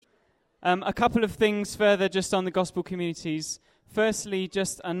A couple of things further just on the gospel communities. Firstly,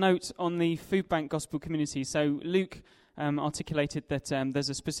 just a note on the food bank gospel community. So Luke articulated that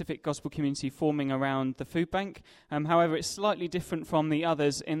there's a specific gospel community forming around the food bank. However, it's slightly different from the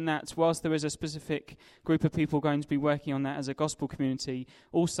others in that whilst there is a specific group of people going to be working on that as a gospel community,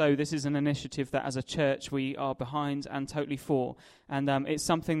 also this is an initiative that as a church we are behind and totally for. And it's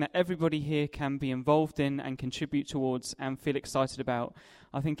something that everybody here can be involved in and contribute towards and feel excited about.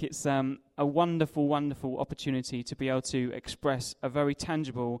 I think it's a wonderful, wonderful opportunity to be able to express a very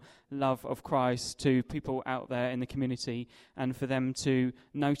tangible love of Christ to people out there in the community and for them to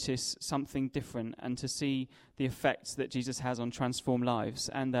notice something different and to see the effects that Jesus has on transformed lives.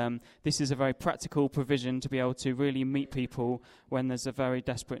 And this is a very practical provision to be able to really meet people when there's a very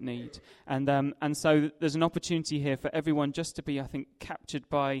desperate need. And so there's an opportunity here for everyone just to be, I think, captured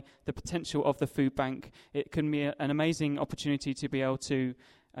by the potential of the food bank. It can be an amazing opportunity to be able to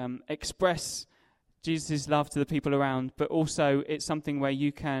express Jesus' love to the people around, but also it's something where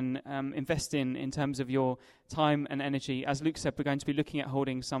you can invest in terms of your time and energy. As Luke said, we're going to be looking at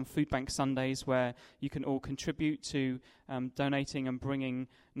holding some food bank Sundays where you can all contribute to donating and bringing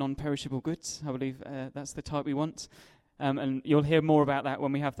non-perishable goods. I believe that's the type we want. And you'll hear more about that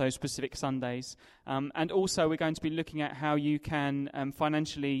when we have those specific Sundays. And also we're going to be looking at how you can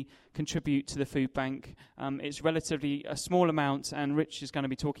financially contribute to the food bank. It's relatively a small amount, and Rich is going to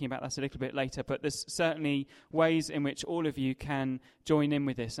be talking about that a little bit later, but there's certainly ways in which all of you can join in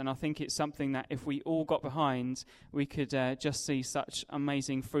with this. And I think it's something that if we all got behind, we could just see such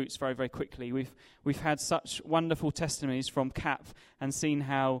amazing fruits very, very quickly. We've had such wonderful testimonies from CAP and seen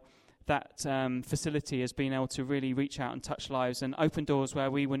how that facility has been able to really reach out and touch lives and open doors where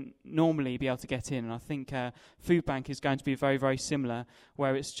we wouldn't normally be able to get in. And I think Food Bank is going to be very, very similar,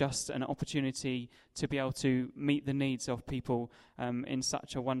 where it's just an opportunity to be able to meet the needs of people in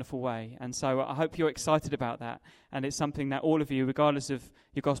such a wonderful way. And so I hope you're excited about that. And it's something that all of you, regardless of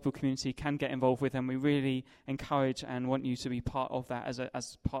your gospel community, can get involved with. And we really encourage and want you to be part of that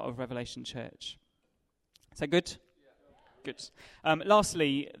as part of Revelation Church. Is that good? Good.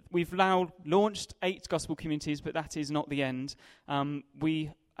 Lastly, we've now launched 8 gospel communities, but that is not the end.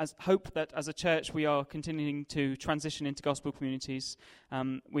 We hope that as a church we are continuing to transition into gospel communities.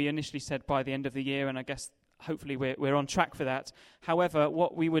 We initially said by the end of the year, and I guess hopefully we're on track for that. However,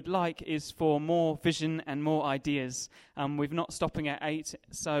 what we would like is for more vision and more ideas. We're not stopping at 8,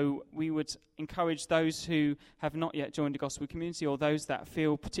 so we would encourage those who have not yet joined a gospel community or those that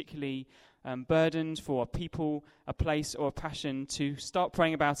feel particularly burdened for a people, a place, or a passion to start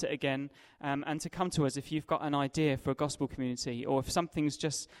praying about it again, and to come to us if you've got an idea for a gospel community, or if something's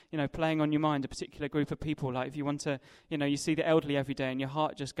just, playing on your mind, a particular group of people. Like if you want to, you see the elderly every day and your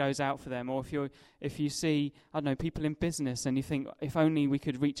heart just goes out for them, or if you see, people in business and you think, if only we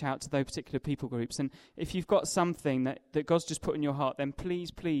could reach out to those particular people groups. And if you've got something that God's just put in your heart, then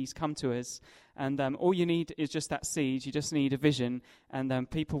please come to us. And all you need is just that seed. You just need a vision,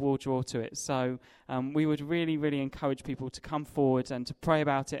 and people will draw to it. So we would really, really encourage people to come forward and to pray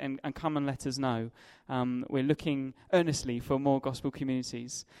about it and come and let us know. We're looking earnestly for more gospel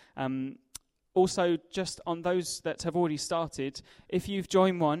communities. Also, just on those that have already started, if you've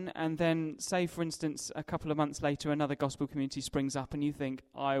joined one and then, say, for instance, a couple of months later, another gospel community springs up and you think,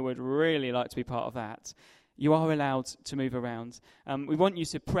 I would really like to be part of that, you are allowed to move around. We want you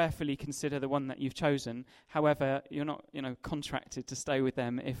to prayerfully consider the one that you've chosen. However, you're not, contracted to stay with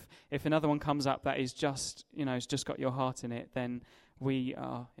them. If another one comes up that is just, has just got your heart in it, then we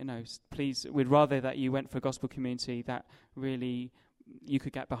are, please, we'd rather that you went for a gospel community that really you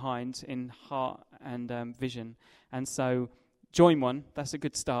could get behind in heart and vision. And so join one. That's a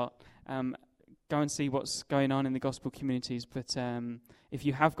good start. Go and see what's going on in the gospel communities. But if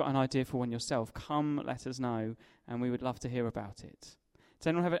you have got an idea for one yourself, come let us know, and we would love to hear about it. Does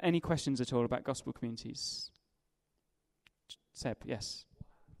anyone have any questions at all about gospel communities? Seb, yes.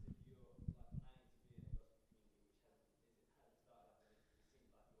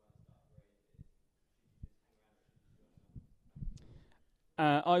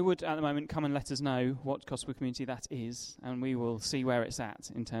 I would, at the moment, come and let us know what gospel community that is, and we will see where it's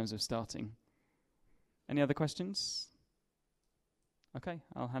at in terms of starting. Any other questions? Okay,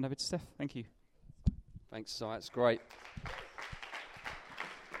 I'll hand over to Steph. Thank you. Thanks, Si. That's great.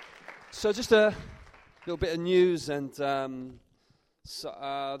 So just a little bit of news, and the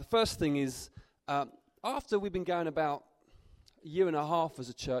first thing is, after we've been going about a year and a half as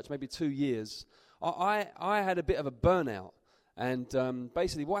a church, maybe 2 years, I had a bit of a burnout. And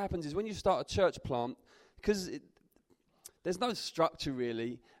basically what happens is when you start a church plant, because there's no structure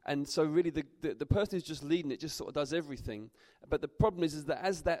really, and so really the person who's just leading it just sort of does everything. But the problem is that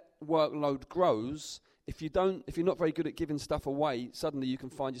as that workload grows, if you're not very good at giving stuff away, suddenly you can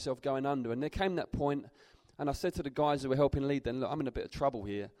find yourself going under. And there came that point, and I said to the guys who were helping lead, then look, I'm in a bit of trouble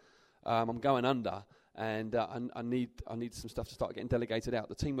here. I'm going under, and I need some stuff to start getting delegated out.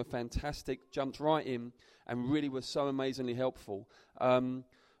 The team were fantastic, jumped right in, and really was so amazingly helpful.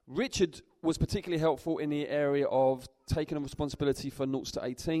 Richard was particularly helpful in the area of taking on responsibility for 0 to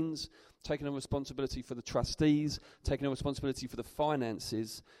 18s, taking on responsibility for the trustees, taking on responsibility for the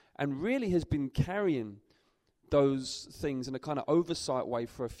finances, and really has been carrying those things in a kind of oversight way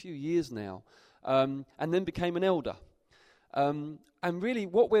for a few years now, and then became an elder. And really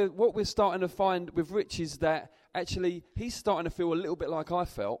what we're starting to find with Rich is that actually he's starting to feel a little bit like I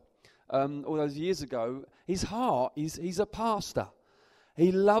felt all those years ago. His heart, he's a pastor.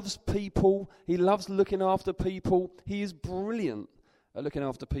 He loves people. He loves looking after people. He is brilliant at looking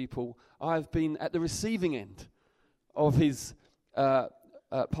after people. I've been at the receiving end of his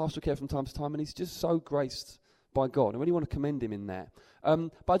pastoral care from time to time, and he's just so graced by God. I really want to commend him in that.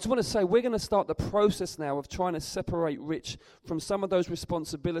 But I just want to say we're going to start the process now of trying to separate Rich from some of those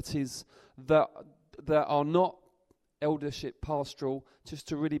responsibilities that are not eldership, pastoral, just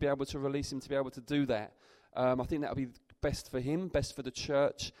to really be able to release him to be able to do that. I think that will be best for him, best for the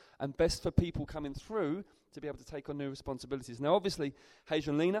church, and best for people coming through to be able to take on new responsibilities. Now, obviously,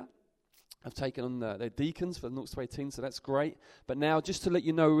 Hazel and Lena have taken on their deacons for the 0 to 18, so that's great. But now, just to let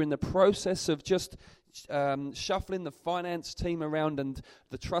you know, we're in the process of just shuffling the finance team around and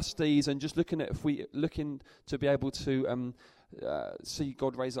the trustees, and just looking to be able to see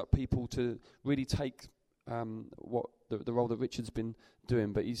God raise up people to really take what the role that Richard's been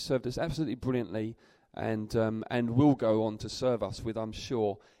doing. But he's served us absolutely brilliantly, and will go on to serve us with, I'm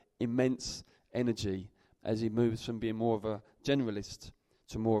sure, immense energy as he moves from being more of a generalist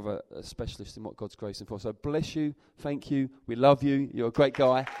to more of a specialist in what God's gracing for. So bless you, thank you, we love you, you're a great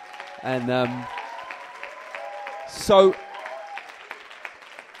guy. And he's good.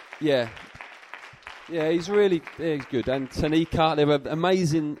 And Tanika, they're an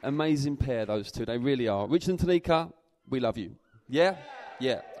amazing pair, those two, they really are. Richard and Tanika, we love you. Yeah?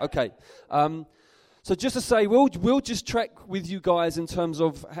 Yeah, okay. So just to say, we'll just track with you guys in terms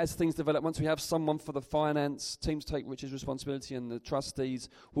of as things develop. Once we have someone for the finance team to take Richard's responsibility and the trustees,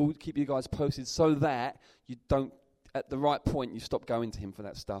 we'll keep you guys posted so that you don't, at the right point, you stop going to him for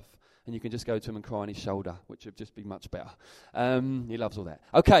that stuff. And you can just go to him and cry on his shoulder, which would just be much better. He loves all that.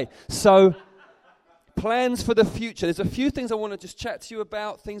 Okay, so plans for the future. There's a few things I want to just chat to you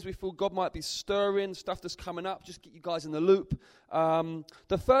about, things we feel God might be stirring, stuff that's coming up, just get you guys in the loop.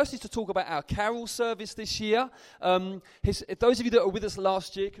 The first is to talk about our carol service this year. If those of you that were with us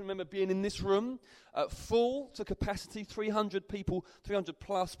last year can remember being in this room, full to capacity, 300 people, 300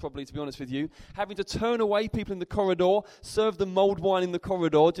 plus probably, to be honest with you, having to turn away people in the corridor, serve them mulled wine in the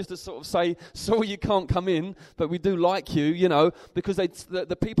corridor, just to sort of say, sorry you can't come in, but we do like you, because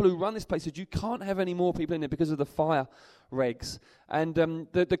the people who run this place said, you can't have any more people in there because of the fire regs. And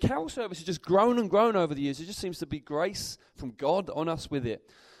the carol service has just grown and grown over the years. It just seems to be grace from God on us with it.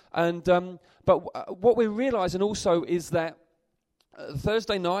 And but what we're realizing also is that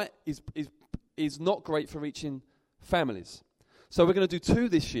Thursday night is not great for reaching families. So we're going to do 2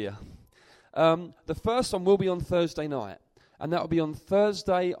 this year. The first one will be on Thursday night, and that will be on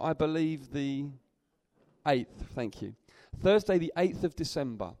Thursday, I believe, the 8th. Thank you. Thursday, the 8th of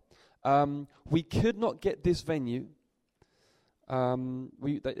December. We could not get this venue.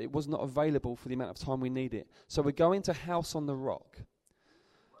 It was not available for the amount of time we need it. So we're going to House on the Rock.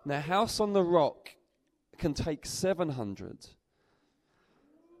 Now, House on the Rock can take 700.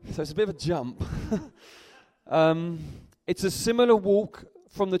 So it's a bit of a jump. It's a similar walk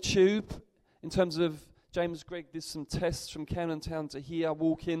from the Tube in terms of James Gregg did some tests from Camden Town to here,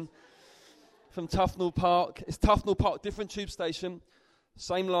 walking from Tufnell Park. It's Tufnell Park, different tube station,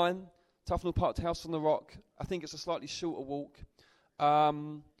 same line, Tufnell Park to House on the Rock. I think it's a slightly shorter walk.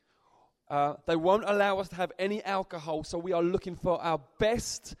 They won't allow us to have any alcohol, so we are looking for our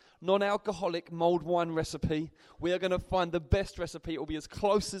best non-alcoholic mulled wine recipe. We are going to find the best recipe. It will be as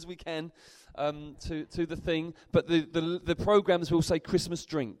close as we can to the thing. But the programs will say Christmas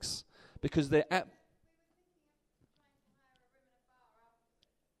drinks because they're at.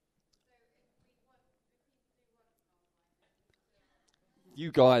 You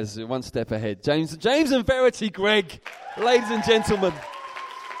guys are one step ahead. James and Verity Gregg, ladies and gentlemen.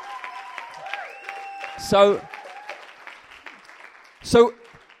 So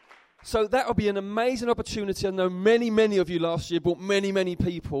that will be an amazing opportunity. I know many of you last year brought many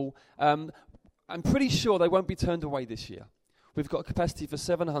people. I'm pretty sure they won't be turned away this year. We've got a capacity for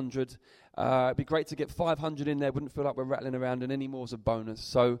 700. It'd be great to get 500 in there. Wouldn't feel like we're rattling around, and any more is a bonus.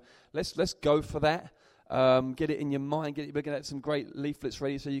 So let's go for that. Get it in your mind. We're going to have some great leaflets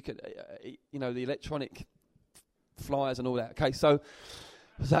ready, so you could, the electronic flyers and all that. Okay, so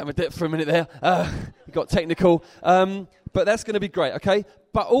was that my dip for a minute there? We got technical, but that's going to be great. Okay,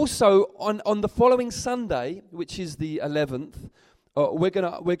 but also on the following Sunday, which is the 11th, we're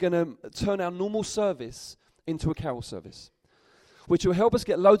gonna turn our normal service into a carol service, which will help us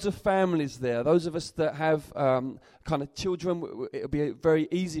get loads of families there. Those of us that have kind of children, it'll be very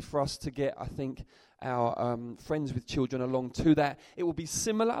easy for us to get, I think, our friends with children along to that. It will be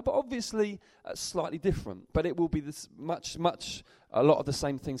similar, but obviously slightly different. But it will be this a lot of the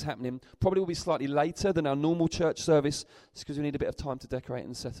same things happening. Probably will be slightly later than our normal church service, just because we need a bit of time to decorate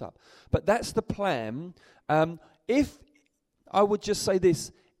and set up. But that's the plan. If I would just say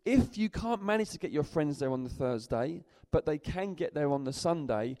this, if you can't manage to get your friends there on the Thursday, but they can get there on the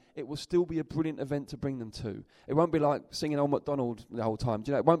Sunday, it will still be a brilliant event to bring them to. It won't be like singing Old MacDonald the whole time.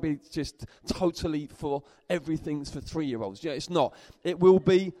 Do you know, it won't be just totally for everything's for 3-year-olds. It's not. It will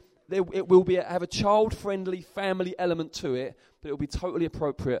be have a child-friendly family element to it, but it will be totally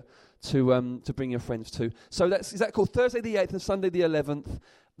appropriate to bring your friends to. So is that called Thursday the 8th and Sunday the 11th?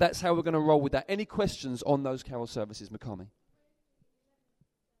 That's how we're going to roll with that. Any questions on those carol services, Makami?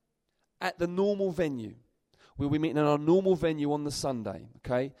 At the normal venue. We'll be meeting in our normal venue on the Sunday,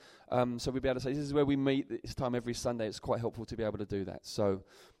 okay? So we'll be able to say, this is where we meet this time every Sunday. It's quite helpful to be able to do that. So,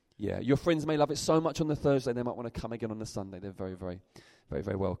 yeah, your friends may love it so much on the Thursday, they might want to come again on the Sunday. They're very, very, very,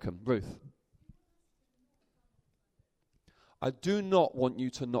 very welcome. Ruth? I do not want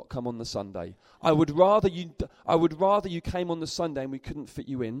you to not come on the Sunday. I would rather you came on the Sunday and we couldn't fit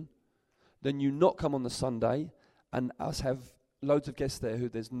you in than you not come on the Sunday and us have loads of guests there who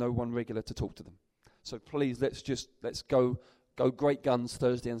there's no one regular to talk to them. So please, let's go great guns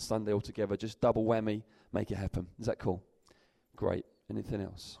Thursday and Sunday all together. Just double whammy, make it happen. Is that cool? Great. Anything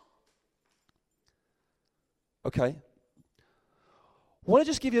else? Okay. I want to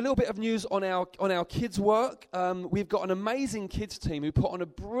just give you a little bit of news on our kids' work. We've got an amazing kids team who put on a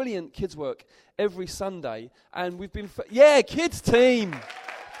brilliant kids' work every Sunday, and we've been kids team.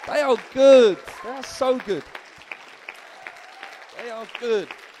 They are good. They are so good. They are good.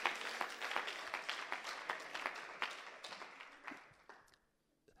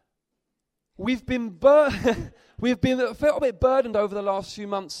 We've been felt a bit burdened over the last few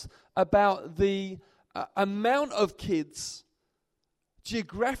months about the amount of kids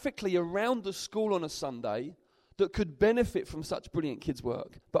geographically around the school on a Sunday that could benefit from such brilliant kids'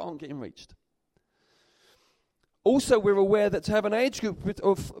 work but aren't getting reached. Also, we're aware that to have an age group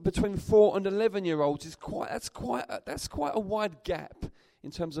of between 4 and 11-year-olds is quite a wide gap in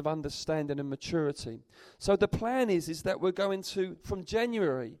terms of understanding and maturity. So the plan is that we're going to, from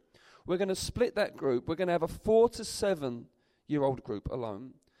January, we're going to split that group. We're going to have a 4 to 7-year-old group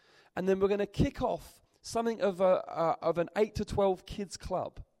alone, and then we're going to kick off something of an 8 to 12 kids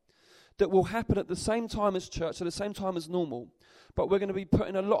club that will happen at the same time as church, at the same time as normal. But we're going to be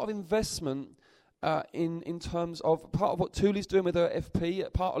putting a lot of investment in terms of part of what Thule's doing with her FP.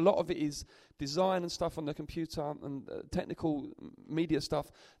 A lot of it is design and stuff on the computer and technical media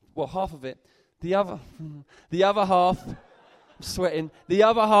stuff. Well, half of it. The other half. I'm sweating. The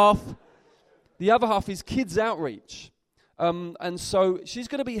other half is kids outreach. And so she's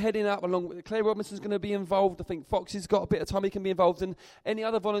going to be heading up along with Claire Robinson's going to be involved. I think Foxy's got a bit of time he can be involved in. Any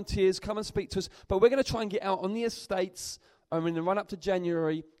other volunteers, come and speak to us. But we're going to try and get out on the estates in the run up to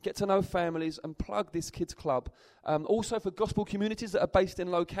January, get to know families and plug this kids club. Also for gospel communities that are based in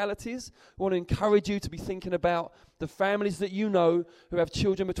localities, we want to encourage you to be thinking about the families that you know who have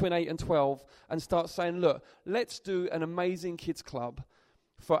children between 8 and 12 and start saying, look, let's do an amazing kids club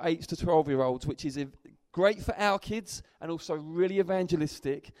for 8 to 12-year-olds, which is great for our kids and also really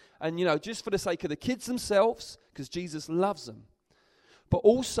evangelistic. And, just for the sake of the kids themselves, because Jesus loves them. But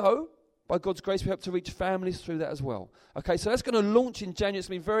also, by God's grace, we hope to reach families through that as well. Okay, so that's going to launch in January. It's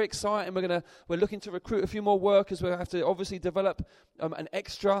going to be very exciting. We're looking to recruit a few more workers. We'll have to obviously develop an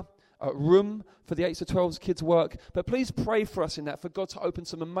extra room for the 8 to 12 kids' work. But please pray for us in that, for God to open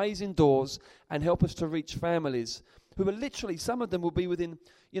some amazing doors and help us to reach families who are literally, some of them will be within,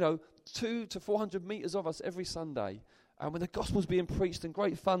 200 to 400 meters of us every Sunday. And when the gospel's being preached and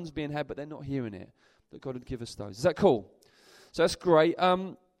great fun's being had, but they're not hearing it, that God would give us those. Is that cool? So that's great.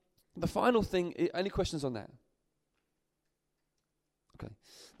 The final thing, any questions on that? Okay.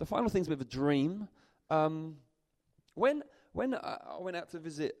 The final thing's a bit of a dream. When I went out to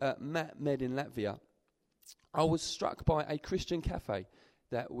visit Matt Med in Latvia, I was struck by a Christian cafe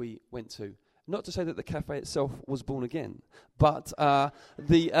that we went to. Not to say that the cafe itself was born again, but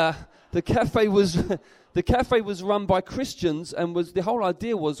the cafe was the cafe was run by Christians, and the whole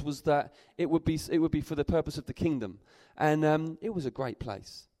idea was that it would be for the purpose of the kingdom, and it was a great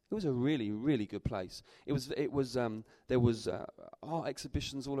place. It was a really, really good place. There was art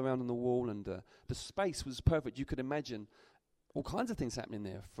exhibitions all around on the wall, and the space was perfect. You could imagine all kinds of things happening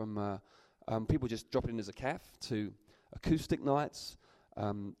there, from people just dropping in as a cafe to acoustic nights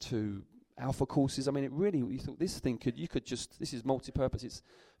to alpha courses. I mean, you thought this is multi-purpose. It's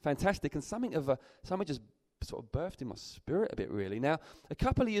fantastic, and something just sort of birthed in my spirit a bit, really. Now, a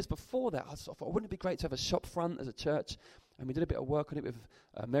couple of years before that, I sort of thought, wouldn't it be great to have a shop front as a church? And we did a bit of work on it with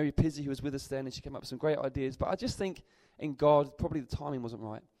Mary Pizzi, who was with us then, and she came up with some great ideas. But I just think, in God, probably the timing wasn't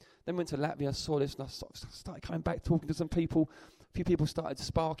right. Then went to Latvia, saw this, and I started coming back, talking to some people. A few people started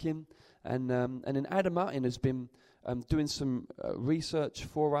sparking, and then Adam Martin has been doing some research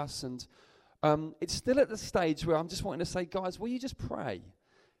for us, and it's still at the stage where I'm just wanting to say, guys, will you just pray?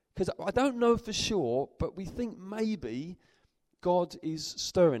 Because I don't know for sure, but we think maybe God is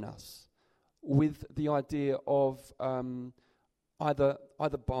stirring us with the idea of either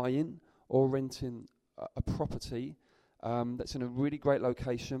buying or renting a property that's in a really great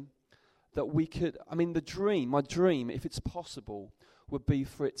location, that we could, my dream, if it's possible, would be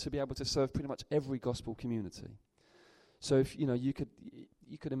for it to be able to serve pretty much every gospel community. So if you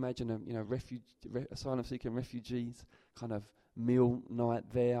could imagine asylum seeker and refugees kind of meal night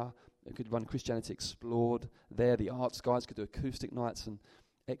there. It could run Christianity Explored there. The arts guys could do acoustic nights and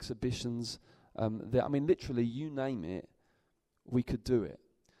exhibitions there. I mean, literally, you name it, we could do it.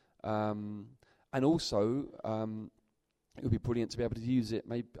 And also, it would be brilliant to be able to use it.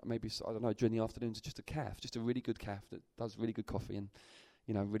 Maybe I don't know, during the afternoons, just a cafe, just a really good cafe that does really good coffee and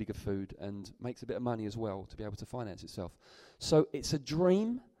really good food and makes a bit of money as well to be able to finance itself. So it's a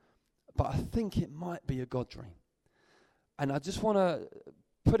dream, but I think it might be a God dream. And I just want to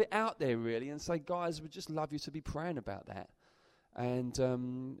put it out there, really, and say, guys, we'd just love you to be praying about that.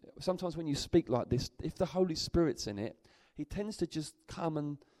 And sometimes when you speak like this, if the Holy Spirit's in it, he tends to just come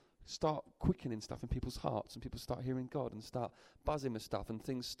and start quickening stuff in people's hearts, and people start hearing God and start buzzing with stuff, and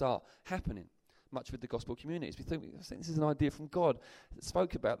things start happening. Much with the gospel communities. We think this is an idea from God. It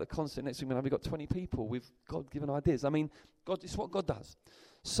spoke about the concept next week when we've got 20 people with God-given ideas. I mean, it's what God does.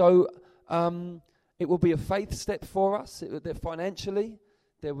 So it will be a faith step for us. Financially,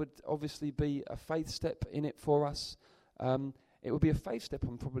 there would obviously be a faith step in it for us. It would be a faith step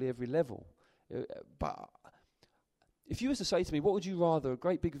on probably every level. But if you were to say to me, what would you rather, a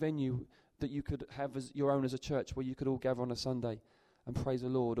great big venue that you could have as your own as a church where you could all gather on a Sunday and praise the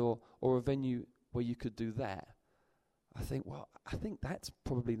Lord, or a venue where you could do that? I think that's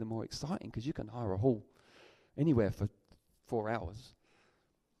probably the more exciting, because you can hire a hall anywhere for 4 hours.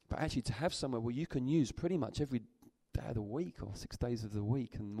 But actually to have somewhere where you can use pretty much every day of the week or 6 days of the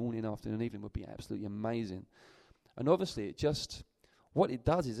week, and morning, afternoon, evening, would be absolutely amazing. And obviously what it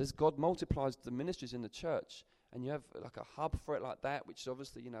does is, as God multiplies the ministries in the church, and you have like a hub for it like that, which is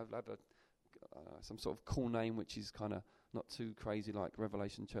obviously, like some sort of cool name, which is kind of not too crazy like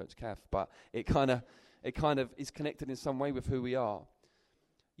Revelation Church Cafe, but it kind of is connected in some way with who we are.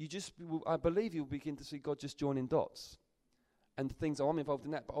 I believe you'll begin to see God just joining dots, and things. I'm involved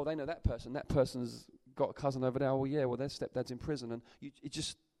in that, but they know that person. That person's got a cousin over there. Oh yeah, well their stepdad's in prison, and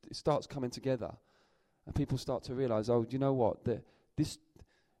it starts coming together, and people start to realize, oh, do you know what? This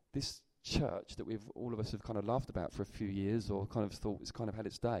church that all of us have kind of laughed about for a few years, or kind of thought it's kind of had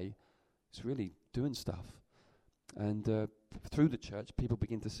its day, it's really doing stuff. And through the church, people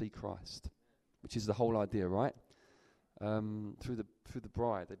begin to see Christ, which is the whole idea, right? Through the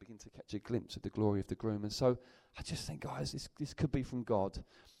bride, they begin to catch a glimpse of the glory of the groom. And so I just think, guys, this could be from God.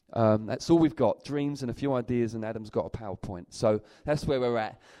 That's all we've got, dreams and a few ideas, and Adam's got a PowerPoint. So that's where we're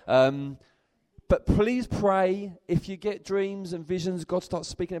at. But please pray. If you get dreams and visions, God starts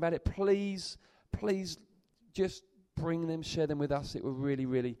speaking about it, please just bring them, share them with us. It will really,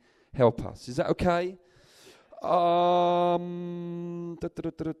 really help us. Is that okay?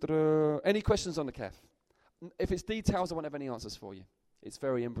 Any questions on the CAF? If it's details, I won't have any answers for you. It's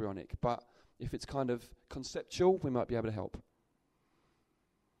very embryonic. But if it's kind of conceptual, we might be able to help.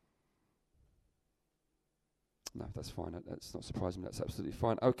 No, that's fine. That's not surprising. That's absolutely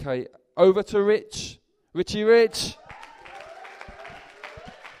fine. Okay, over to Rich. Richie Rich.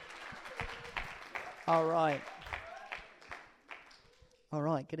 All right,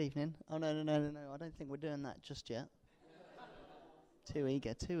 good evening. Oh, no. I don't think we're doing that just yet. Too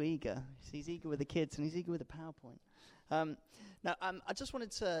eager. He's eager with the kids, and he's eager with the PowerPoint. I just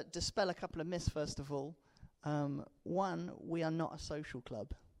wanted to dispel a couple of myths, first of all. One, we are not a social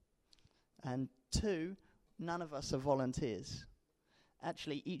club. And 2, none of us are volunteers.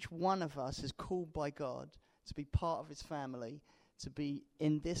 Actually, each one of us is called by God to be part of his family, to be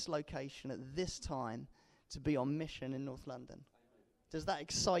in this location at this time, to be on mission in North London. Does that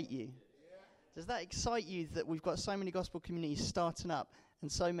excite you? Does that excite you that we've got so many gospel communities starting up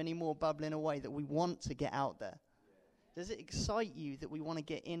and so many more bubbling away that we want to get out there? Does it excite you that we want to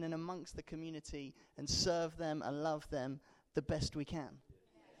get in and amongst the community and serve them and love them the best we can?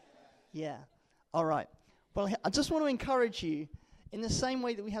 Yeah. All right. Well, I just want to encourage you, in the same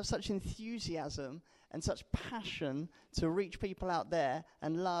way that we have such enthusiasm and such passion to reach people out there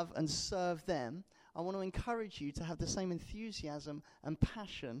and love and serve them, I want to encourage you to have the same enthusiasm and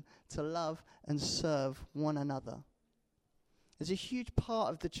passion to love and serve one another. There's a huge part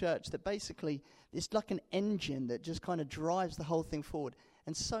of the church that basically it's like an engine that just kind of drives the whole thing forward.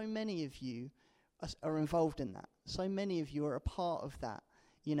 And so many of you are involved in that. So many of you are a part of that,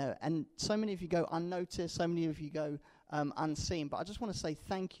 you know, and so many of you go unnoticed, so many of you go unseen. But I just want to say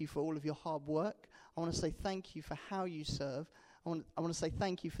thank you for all of your hard work. I want to say thank you for how you serve. I want to say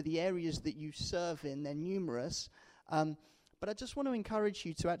thank you for the areas that you serve in. They're numerous. But I just want to encourage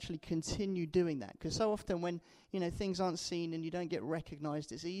you to actually continue doing that. Because so often when, you know, things aren't seen and you don't get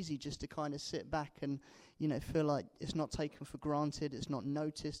recognized, it's easy just to kind of sit back and, you know, feel like it's not taken for granted, it's not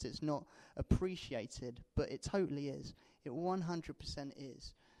noticed, it's not appreciated. But it totally is. It 100%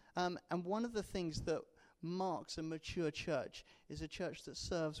 is. And one of the things that marks a mature church is a church that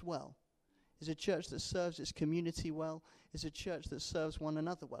serves well. Is a church that serves its community well. Is a church that serves one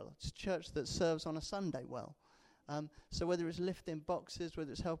another well. It's a church that serves on a Sunday well. So whether it's lifting boxes,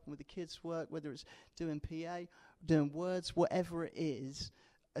 whether it's helping with the kids' work, whether it's doing PA, doing words, whatever it is,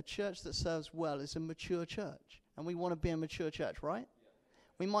 a church that serves well is a mature church. And we want to be a mature church, right? Yeah.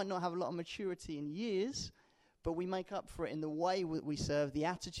 We might not have a lot of maturity in years, but we make up for it in the way we serve, the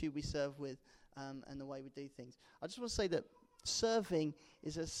attitude we serve with, and the way we do things. I just want to say that serving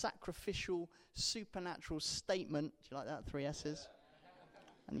is a sacrificial, supernatural statement. Do you like that? 3 S's?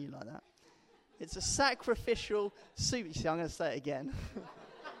 And you like that? It's a sacrificial, see, I'm going to say it again.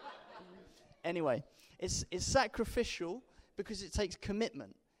 Anyway, it's sacrificial because it takes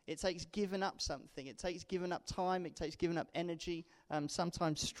commitment. It takes giving up something. It takes giving up time. It takes giving up energy,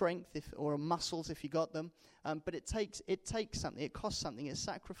 sometimes strength or muscles if you got them. But it takes something. It costs something. It's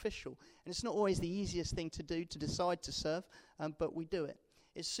sacrificial. And it's not always the easiest thing to do, to decide to serve, but we do it.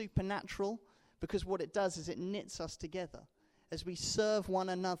 It's supernatural because what it does is it knits us together. As we serve one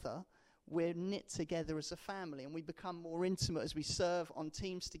another, we're knit together as a family, and we become more intimate as we serve on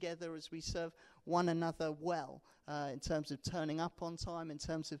teams together, as we serve one another well, in terms of turning up on time, in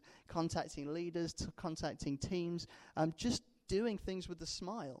terms of contacting leaders, contacting teams, just doing things with a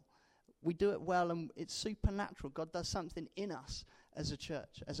smile. We do it well, and it's supernatural. God does something in us as a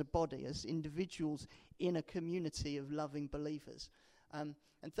church, as a body, as individuals in a community of loving believers. And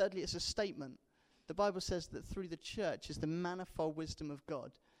thirdly, it's a statement. The Bible says that through the church is the manifold wisdom of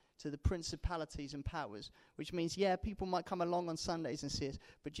God to the principalities and powers, which means, yeah, people might come along on Sundays and see us,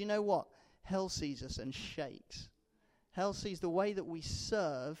 but you know what? Hell sees us and shakes. Hell sees the way that we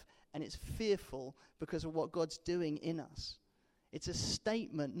serve, and it's fearful because of what God's doing in us. It's a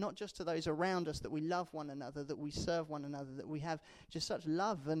statement, not just to those around us, that we love one another, that we serve one another, that we have just such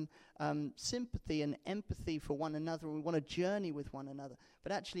love and sympathy and empathy for one another, and we want to journey with one another.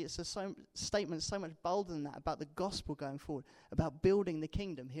 But actually, it's a statement so much bolder than that about the gospel going forward, about building the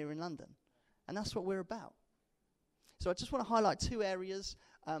kingdom here in London. And that's what we're about. So I just want to highlight 2 areas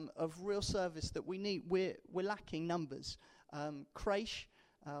of real service that we need. We're lacking numbers. Creche,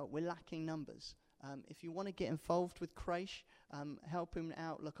 we're lacking numbers. If you want to get involved with Creche, help him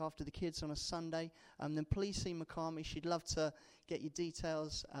out, look after the kids on a Sunday, then please see Makami. She'd love to get your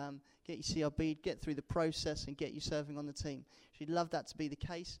details, get your CRB, get through the process and get you serving on the team. She'd love that to be the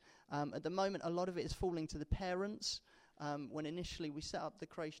case. At the moment, a lot of it is falling to the parents. When initially we set up the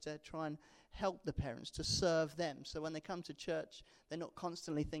Creche to try and help the parents, to serve them. So when they come to church, they're not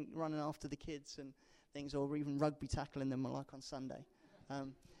constantly running after the kids and things, or even rugby tackling them like on Sunday.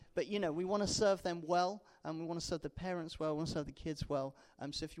 But, you know, we want to serve them well, and we want to serve the parents well, we want to serve the kids well.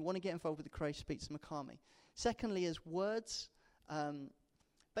 So if you want to get involved with the Creche, speak to Makami. Secondly is words.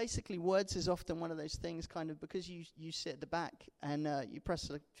 Basically, words is often one of those things kind of because you sit at the back and you press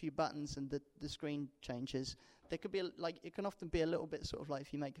a few buttons and the screen changes. There could be, it can often be a little bit sort of like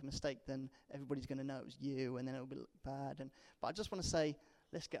if you make a mistake, then everybody's going to know it was you, and then it'll be bad. But I just want to say,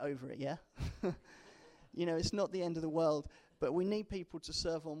 let's get over it, yeah? You know, it's not the end of the world. But we need people to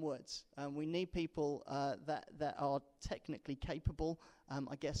serve on words. We need people that are technically capable.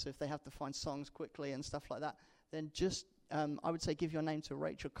 I guess if they have to find songs quickly and stuff like that, then just I would say give your name to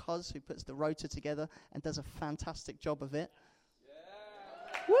Rachel Cos, who puts the rota together and does a fantastic job of it. Yeah.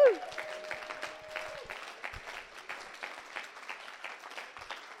 Woo!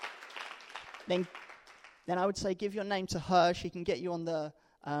 Then I would say give your name to her. She can get you on the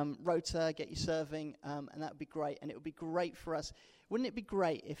rota, get you serving, and that would be great. And it would be great for us. Wouldn't it be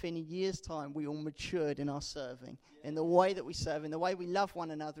great if in a year's time we all matured in our serving, in the way that we serve, in the way we love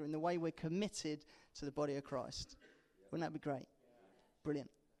one another, in the way we're committed to the body of Christ? Wouldn't that be great? Brilliant.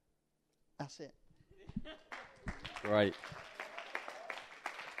 That's it. Great.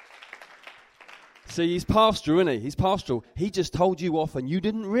 See, he's pastoral, isn't he? He's pastoral. He just told you off and you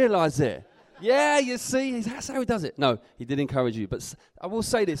didn't realise it. Yeah, you see, that's how he does it. No, he did encourage you. But I will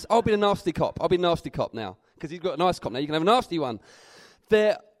say this. I'll be the nasty cop. I'll be the nasty cop now. Because he's got a nice cop now. You can have a nasty one.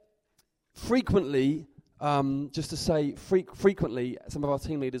 There frequently, just to say, frequently, some of our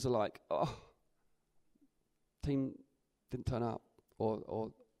team leaders are like, oh, team didn't turn up.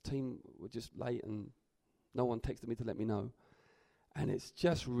 Or team were just late and no one texted me to let me know. And it's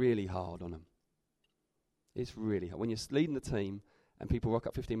just really hard on them. It's really hard. When you're leading the team and people rock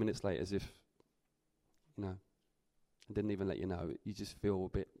up 15 minutes late as if, you know, and didn't even let you know, you just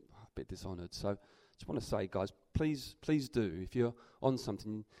feel a bit dishonoured. So I just want to say, guys, please do. If you're on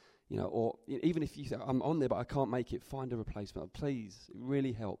something, you know, or even if you say, I'm on there but I can't make it, find a replacement. Please, it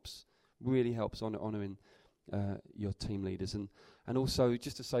really helps honouring your team leaders. And also,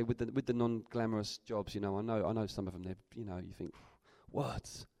 just to say, with the non-glamorous jobs, you know, I know some of them, you know, you think,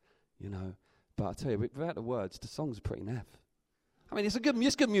 words, you know. But I tell you, without the words, the songs are pretty naff. I mean, it's good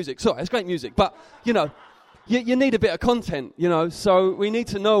music. Sorry, it's great music. But, you know, you need a bit of content, you know. So we need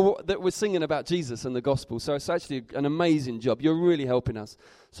to know that we're singing about Jesus and the gospel. So it's actually an amazing job. You're really helping us.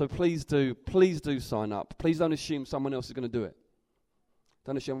 So please do sign up. Please don't assume someone else is going to do it.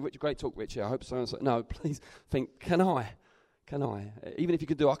 Don't assume, great talk, Richie. I hope so. No, please think, can I? Even if you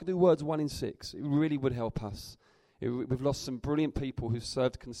could I could do words 1 in 6. It really would help us. We've lost some brilliant people who've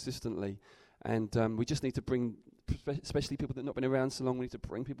served consistently. And we just need to bring, especially people that have not been around so long, we need to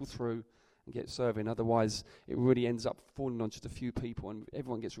bring people through and get serving. Otherwise, it really ends up falling on just a few people and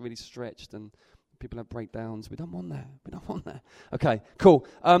everyone gets really stretched and people have breakdowns. We don't want that. Okay, cool.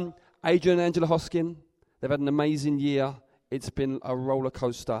 Adrian and Angela Hoskin, they've had an amazing year. It's been a roller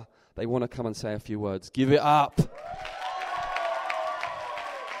coaster. They want to come and say a few words. Give it up.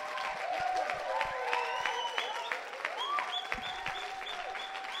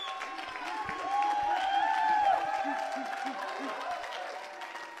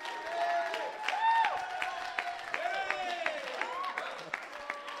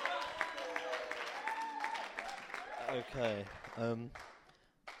 Okay,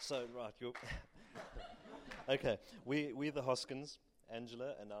 okay, we're the Hoskins,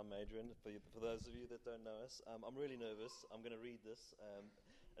 Angela, and I'm Adrian. For those of you that don't know us, I'm really nervous. I'm going to read this.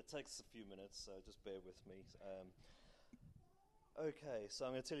 It takes a few minutes, so just bear with me. Okay, so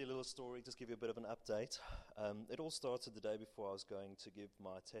I'm going to tell you a little story, just give you a bit of an update. It all started the day before I was going to give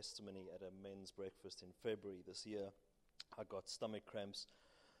my testimony at a men's breakfast in February this year. I got stomach cramps,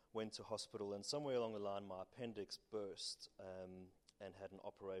 went to hospital, and somewhere along the line my appendix burst and had an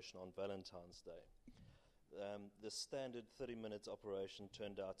operation on Valentine's Day. The standard 30-minute operation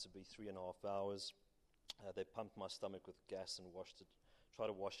turned out to be 3.5 hours. They pumped my stomach with gas and tried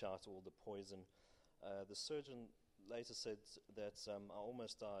to wash out all the poison. The surgeon later said that I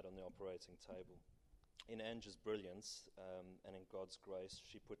almost died on the operating table. In Angie's brilliance and in God's grace,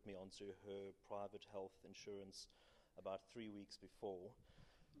 she put me onto her private health insurance about 3 weeks before.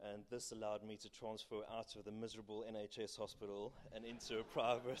 And this allowed me to transfer out of the miserable NHS hospital and into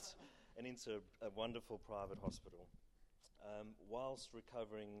a wonderful private hospital. Whilst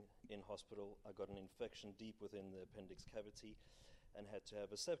recovering in hospital, I got an infection deep within the appendix cavity and had to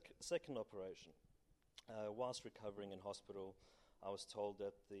have a second operation. Whilst recovering in hospital, I was told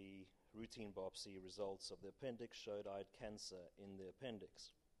that the routine biopsy results of the appendix showed I had cancer in the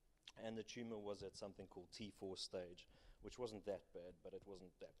appendix. And the tumor was at something called T4 stage, which wasn't that bad, but it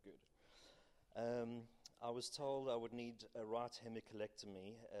wasn't that good. I was told I would need a right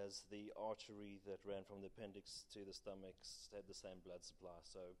hemicolectomy as the artery that ran from the appendix to the stomach had the same blood supply.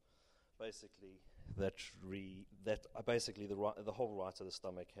 So basically, the whole right of the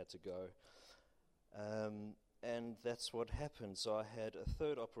stomach had to go. And that's what happened. So I had a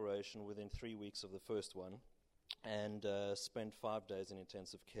third operation within 3 weeks of the first one and spent 5 days in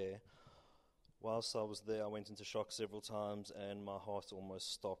intensive care. Whilst I was there, I went into shock several times and my heart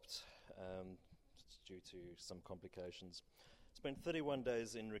almost stopped due to some complications. Spent 31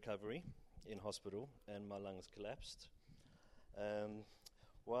 days in recovery in hospital and my lungs collapsed.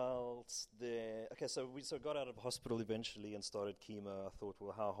 Whilst there, okay, so we got out of hospital eventually and started chemo. I thought,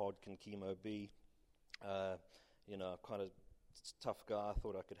 well, how hard can chemo be? Kind of tough guy. I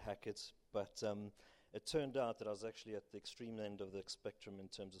thought I could hack it, but it turned out that I was actually at the extreme end of the spectrum in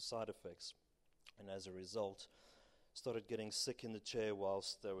terms of side effects, and as a result, started getting sick in the chair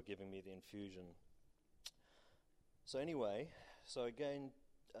whilst they were giving me the infusion. So anyway, again,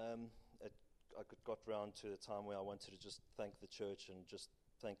 I got round to the time where I wanted to just thank the church and just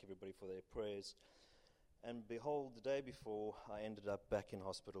thank everybody for their prayers. And behold, the day before, I ended up back in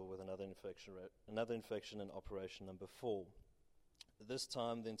hospital with another infection and operation number 4. This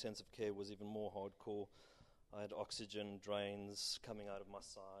time, the intensive care was even more hardcore. I had oxygen drains coming out of my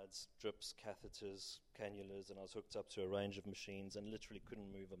sides, drips, catheters, cannulas, and I was hooked up to a range of machines and literally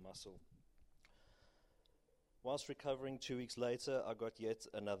couldn't move a muscle. Whilst recovering 2 weeks later, I got yet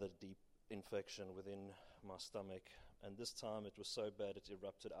another deep infection within my stomach, and this time it was so bad it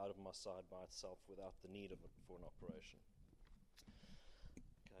erupted out of my side by itself without the need of it for an operation.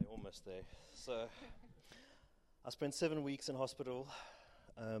 Okay, almost there. So I spent 7 weeks in hospital,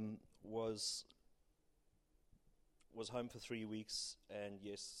 was home for 3 weeks, and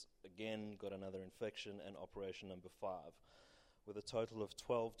yes, again got another infection and operation number 5, with a total of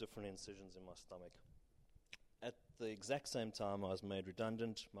 12 different incisions in my stomach. At the exact same time, I was made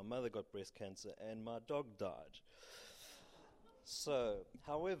redundant, my mother got breast cancer, and my dog died. So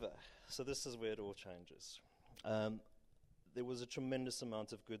this is where it all changes. There was a tremendous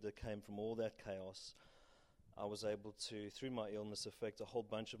amount of good that came from all that chaos. I was able to, through my illness, affect a whole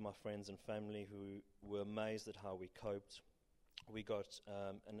bunch of my friends and family who were amazed at how we coped. We got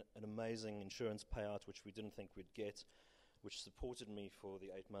an amazing insurance payout, which we didn't think we'd get, which supported me for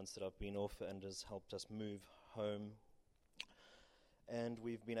the 8 months that I've been off and has helped us move home. And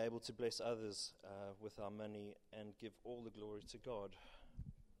we've been able to bless others with our money and give all the glory to God.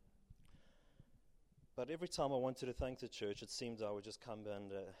 But every time I wanted to thank the church, it seemed I would just come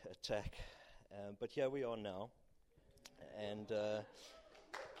under attack. But here we are now. And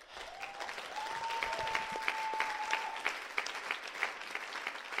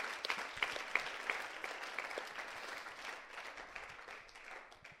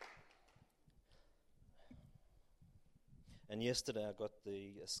And yesterday I got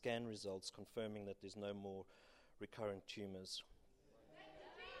the scan results confirming that there's no more recurrent tumors.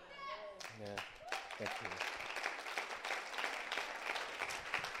 Yeah, thank you.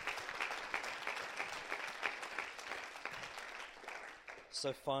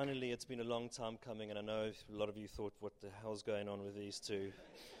 So finally, it's been a long time coming, and I know a lot of you thought, what the hell's going on with these two?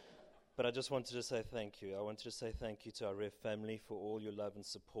 But I just wanted to say thank you. I wanted to say thank you to our Rev family for all your love and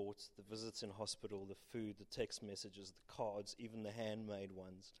support, the visits in hospital, the food, the text messages, the cards, even the handmade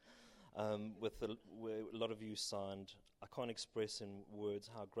ones, where a lot of you signed. I can't express in words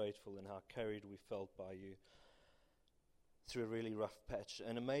how grateful and how carried we felt by you through a really rough patch.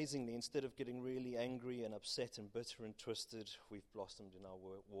 And amazingly, instead of getting really angry and upset and bitter and twisted, we've blossomed in our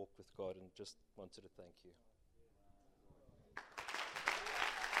walk with God, and just wanted to thank you.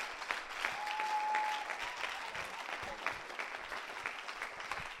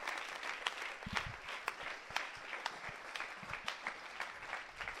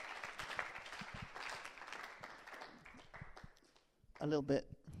 A little bit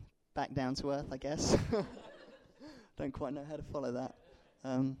back down to earth, I guess. Don't quite know how to follow that.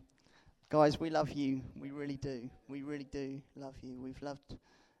 Guys, we love you. We really do. We really do love you. We've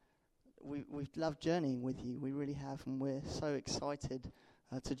loved journeying with you. We really have, and we're so excited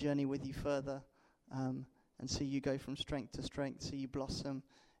to journey with you further, and see you go from strength to strength, see you blossom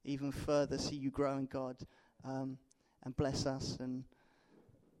even further, see you grow in God, and bless us. And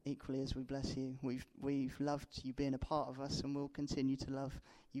equally as we bless you, we've loved you being a part of us, and we'll continue to love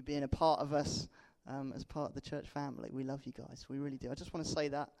you being a part of us as part of the church family. We love you guys. We really do. I just want to say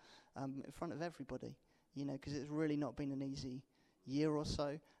that in front of everybody, because it's really not been an easy year or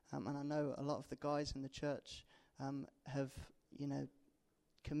so. And I know a lot of the guys in the church have,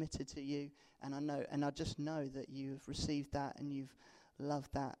 committed to you. And I just know that you've received that and you've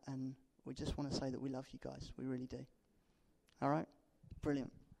loved that. And we just want to say that we love you guys. We really do. All right?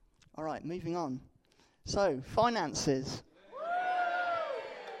 Brilliant. All right, moving on. So, finances.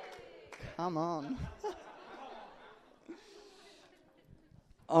 Come on.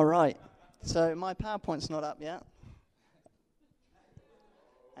 All right. So, my PowerPoint's not up yet.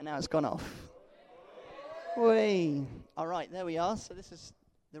 And now it's gone off. Whee. All right, there we are. So, this is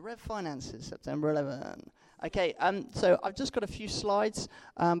the Rev Finances, September 11. Okay, so I've just got a few slides,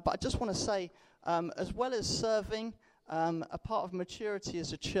 but I just want to say, as well as serving, a part of maturity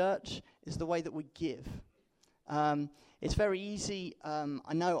as a church is the way that we give. It's very easy.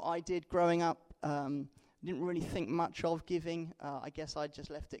 I know I did growing up didn't really think much of giving. I guess I just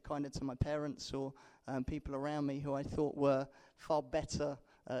left it kind of to my parents or people around me who I thought were far better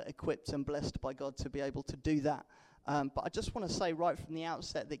equipped and blessed by God to be able to do that. But I just want to say right from the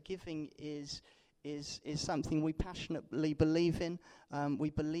outset that giving is something we passionately believe in. We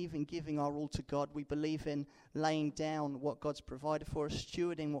believe in giving our all to God. We believe in laying down what God's provided for us,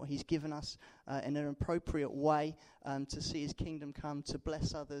 stewarding what he's given us in an appropriate way to see his kingdom come, to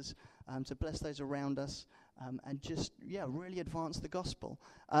bless others, to bless those around us, and just, really advance the gospel.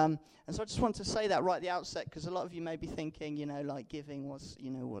 And so I just want to say that right at the outset, because a lot of you may be thinking, giving, what's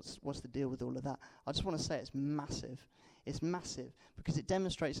the deal with all of that? I just want to say it's massive. It's massive because it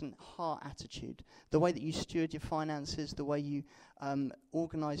demonstrates a heart attitude. The way that you steward your finances, the way you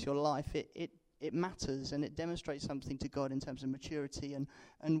organize your life, it matters, and it demonstrates something to God in terms of maturity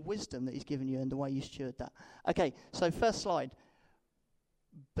and wisdom that he's given you and the way you steward that. Okay, so first slide.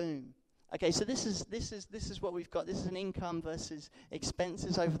 Boom. Okay, so this is what we've got. This is an income versus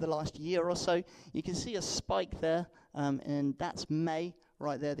expenses over the last year or so. You can see a spike there, and that's May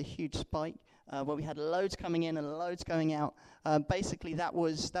right there, the huge spike. Where we had loads coming in and loads going out. Basically, that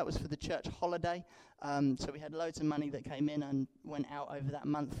was for the church holiday. So we had loads of money that came in and went out over that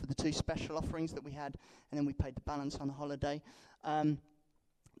month for the 2 special offerings that we had, and then we paid the balance on the holiday.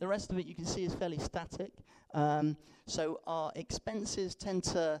 The rest of it you can see is fairly static. So our expenses tend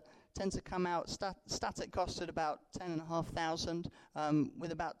to come out static costs at about 10,500,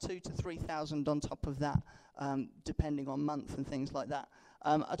 with about 2,000 to 3,000 on top of that, depending on month and things like that.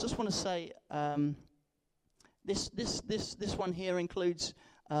 I just want to say this one here includes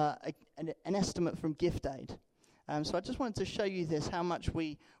an estimate from Gift Aid. So I just wanted to show you this, how much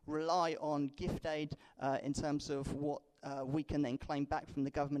we rely on Gift Aid in terms of what we can then claim back from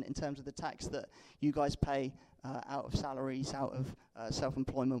the government in terms of the tax that you guys pay out of salaries, out of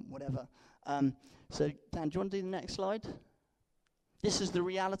self-employment, whatever. So Dan, do you want to do the next slide? This is the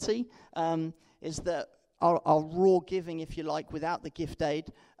reality, is that our raw giving, if you like, without the Gift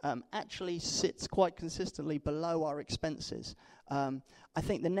Aid, actually sits quite consistently below our expenses. I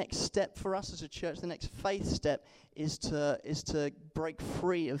think the next step for us as a church, the next faith step, is to break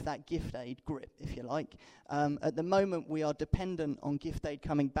free of that Gift Aid grip, if you like. At the moment, we are dependent on Gift Aid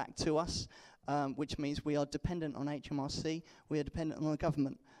coming back to us, which means we are dependent on HMRC. We are dependent on the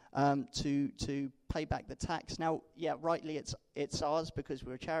government to pay back the tax. Now, rightly, it's ours because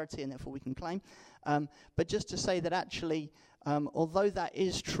we're a charity and therefore we can claim. But just to say that actually, although that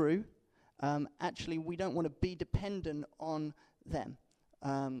is true, actually we don't want to be dependent on them.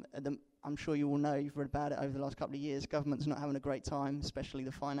 I'm sure you all know, you've read about it over the last couple of years, government's not having a great time, especially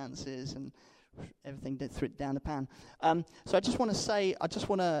the finances and everything down the pan. So I just want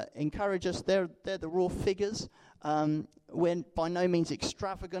to encourage us, they're the raw figures. We're by no means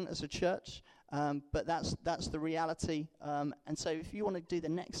extravagant as a church, but that's the reality. And so if you want to do the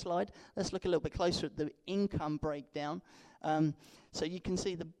next slide, let's look a little bit closer at the income breakdown. So you can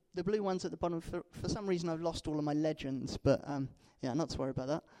see the blue ones at the bottom. For some reason I've lost all of my legends, but not to worry about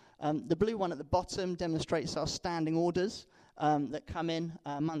that. The blue one at the bottom demonstrates our standing orders that come in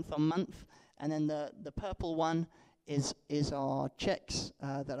month on month. And then the purple one is our checks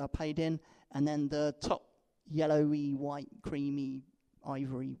that are paid in. And then the top yellowy, white, creamy,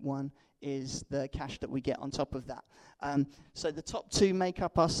 ivory one is the cash that we get on top of that. So the top 2 make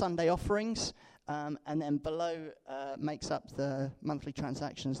up our Sunday offerings, and then below makes up the monthly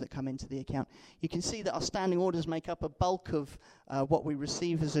transactions that come into the account. You can see that our standing orders make up a bulk of what we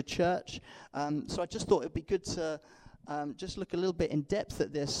receive as a church. So I just thought it would be good to just look a little bit in depth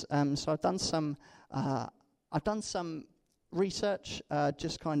at this. So I've done some research,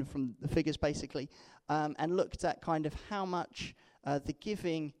 just kind of from the figures basically, and looked at kind of how much the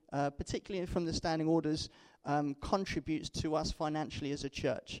giving, particularly from the standing orders, contributes to us financially as a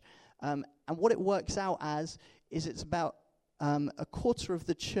church. And what it works out as is it's about a quarter of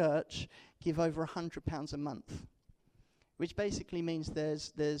the church give over £100 a month, which basically means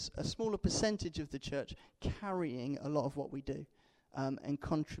there's a smaller percentage of the church carrying a lot of what we do and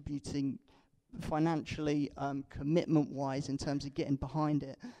contributing financially, commitment-wise, in terms of getting behind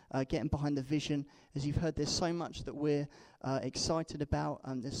it, getting behind the vision. As you've heard, there's so much that we're excited about.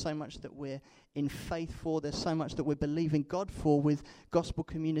 There's so much that we're in faith for. There's so much that we're believing God for with gospel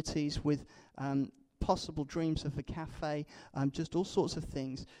communities, with possible dreams of a cafe, just all sorts of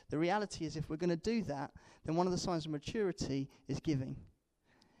things. The reality is if we're going to do that, then one of the signs of maturity is giving.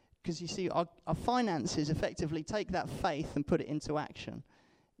 Because you see, our finances effectively take that faith and put it into action.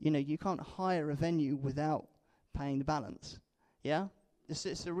 You can't hire a venue without paying the balance. Yeah?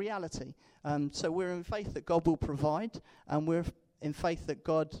 It's a reality. So we're in faith that God will provide, and we're in faith that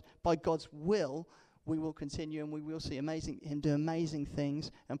by God's will, we will continue and we will see Him do amazing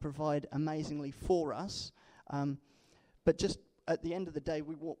things and provide amazingly for us. But just at the end of the day,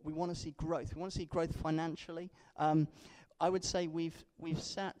 we want to see growth. We want to see growth financially. I would say we've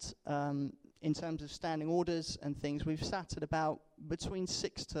sat, in terms of standing orders and things, we've sat at about between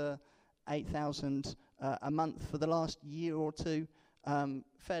 6,000 to 8,000 a month for the last year or two,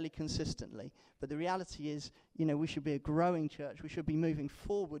 fairly consistently. But the reality is, we should be a growing church. We should be moving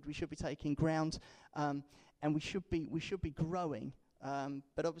forward. We should be taking ground, and we should be growing.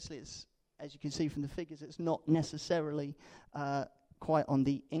 But obviously, it's, as you can see from the figures, it's not necessarily quite on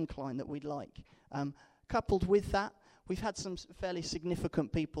the incline that we'd like. Coupled with that, we've had some fairly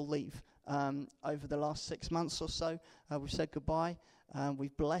significant people leave over the last 6 months or so. We've said goodbye.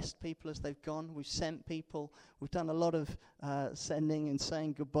 We've blessed people as they've gone. We've sent people. We've done a lot of sending and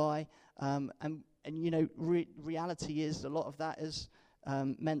saying goodbye. And reality is a lot of that has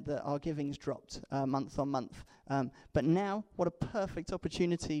meant that our giving's dropped month on month. But now, what a perfect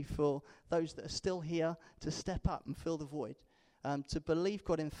opportunity for those that are still here to step up and fill the void. To believe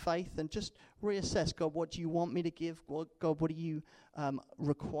God in faith and just reassess, God, what do you want me to give? God, what are you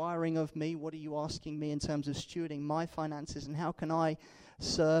requiring of me? What are you asking me in terms of stewarding my finances? And how can I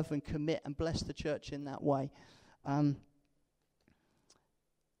serve and commit and bless the church in that way? And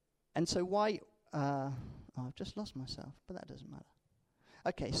so why... I've just lost myself, but that doesn't matter.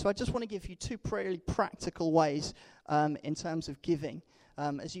 Okay, so I just want to give you two really practical ways in terms of giving.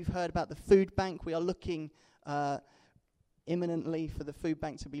 As you've heard about the food bank, we are looking... imminently for the food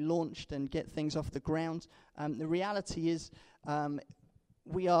bank to be launched and get things off the ground. The reality is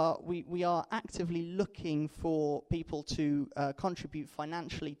we are actively looking for people to contribute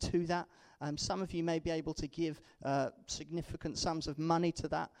financially to that. Some of you may be able to give significant sums of money to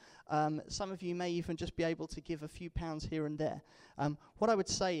that. Some of you may even just be able to give a few pounds here and there. What I would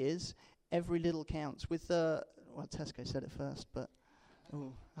say is every little counts. Tesco said it first, but I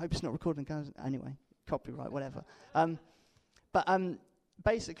hope it's not recording. Anyway, copyright, whatever. But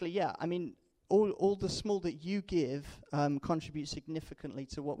basically, yeah, I mean, all the small that you give contribute significantly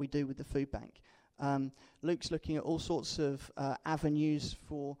to what we do with the food bank. Luke's looking at all sorts of avenues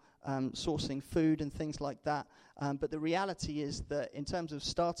for sourcing food and things like that. But the reality is that in terms of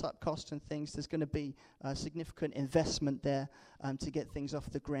startup costs and things, there's going to be significant investment there to get things off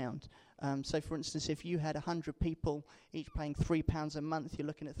the ground. So, for instance, if you had 100 people each paying £3 a month, you're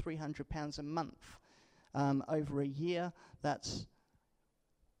looking at £300 a month. Over a year, that's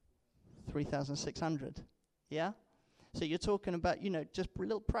 3,600. Yeah? So you're talking about, just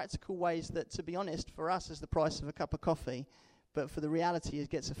little practical ways that, to be honest, for us is the price of a cup of coffee, but for the reality is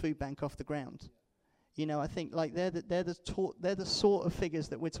gets a food bank off the ground. I think like they're the sort of figures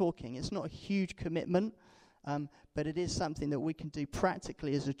that we're talking. It's not a huge commitment, but it is something that we can do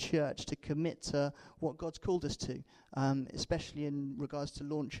practically as a church to commit to what God's called us to, especially in regards to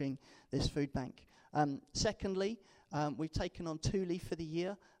launching this food bank. Secondly, we've taken on Thule for the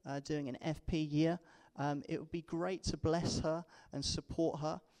year, doing an FP year. It would be great to bless her and support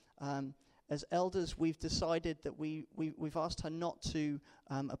her. As elders, we've decided that we've asked her not to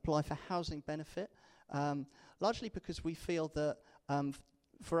apply for housing benefit, largely because we feel that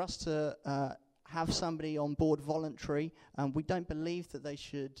for us to have somebody on board voluntary, we don't believe that they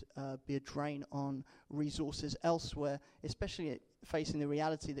should be a drain on resources elsewhere, especially facing the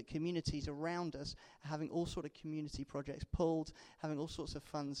reality that communities around us are having all sort of community projects pulled, having all sorts of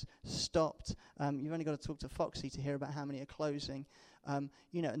funds stopped. You've only got to talk to Foxy to hear about how many are closing. And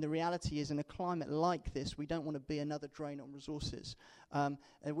the reality is in a climate like this, we don't want to be another drain on resources,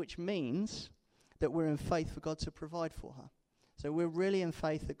 which means that we're in faith for God to provide for her. So we're really in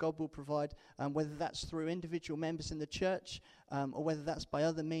faith that God will provide, whether that's through individual members in the church or whether that's by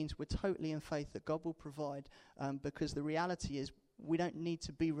other means. We're totally in faith that God will provide, because the reality is we don't need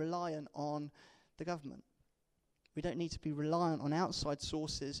to be reliant on the government. We don't need to be reliant on outside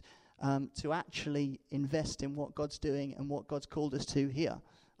sources to actually invest in what God's doing and what God's called us to here.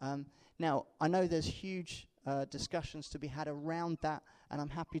 Now, I know there's huge discussions to be had around that, and I'm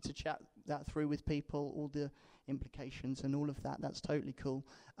happy to chat that through with people, all the implications and all of that. That's totally cool.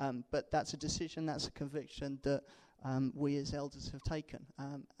 But that's a decision, that's a conviction that we as elders have taken.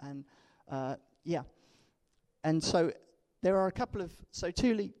 And so there are a couple of, so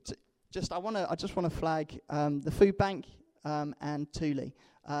Thule, I just want to flag the food bank and Thule.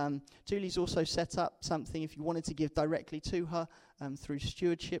 Julie's also set up something if you wanted to give directly to her through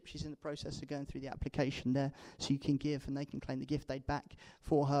stewardship. She's in the process of going through the application there, so you can give and they can claim the gift aid back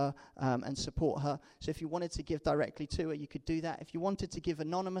for her and support her. So if you wanted to give directly to her, you could do that. If you wanted to give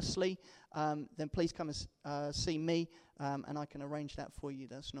anonymously, then please come and see me, and I can arrange that for you.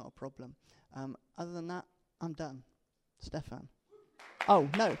 That's not a problem. Other than that, I'm done. Stefan. Oh,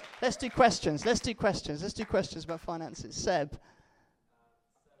 no. Let's do questions. Let's do questions about finances. Seb.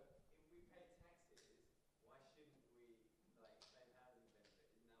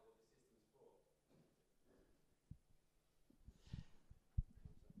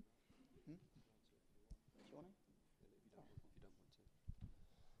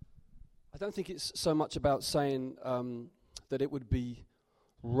 I don't think it's so much about saying that it would be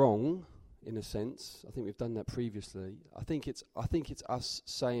wrong, in a sense. I think we've done that previously. I think it's us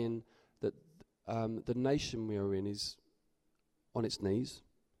saying that the nation we are in is on its knees,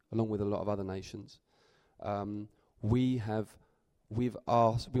 along with a lot of other nations. We've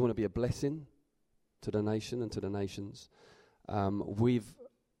asked. We want to be a blessing to the nation and to the nations. We've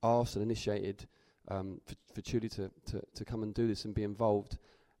asked and initiated for Julie to come and do this and be involved.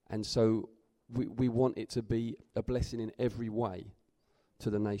 And so we want it to be a blessing in every way to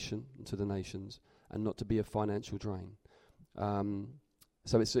the nation and to the nations, and not to be a financial drain.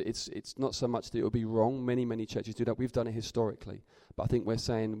 So it's not so much that it will be wrong. Many churches do that. We've done it historically, but I think we're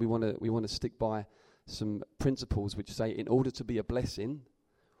saying we want to stick by some principles which say, in order to be a blessing,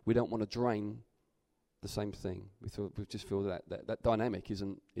 we don't want to drain the same thing. We just feel that dynamic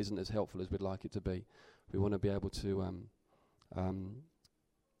isn't as helpful as we'd like it to be. We want to be able to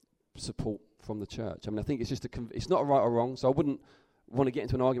support from the church. I mean, I think it's just it's not a right or wrong, so I wouldn't want to get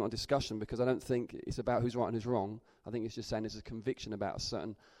into an argument or discussion, because I don't think it's about who's right and who's wrong. I think it's just saying there's a conviction about a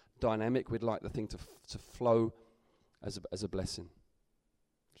certain dynamic. We'd like the thing to flow as a blessing.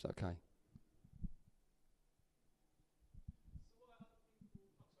 Is that okay?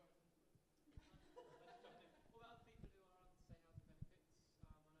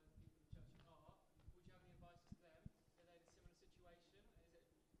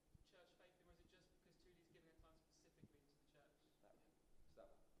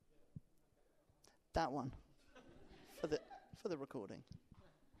 That one. For the recording.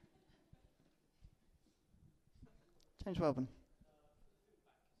 James Welburn.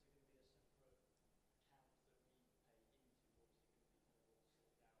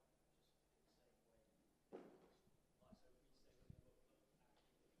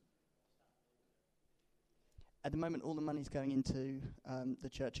 At the moment, all the money's going into the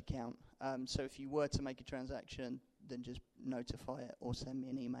church account. So if you were to make a transaction, then just notify it or send me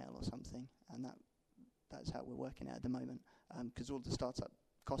an email or something, and that's how we're working at the moment, because all the startup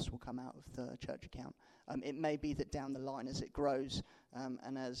costs will come out of the church account. It may be that down the line, as it grows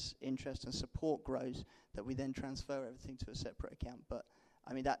and as interest and support grows, that we then transfer everything to a separate account. But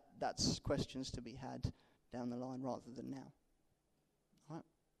I mean, that's questions to be had down the line rather than now. All right.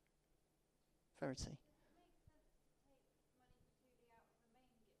 Verity.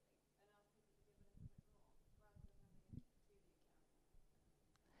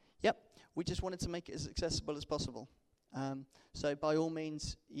 Yep, we just wanted to make it as accessible as possible. So by all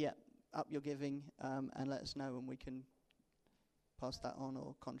means, up your giving and let us know, and we can pass that on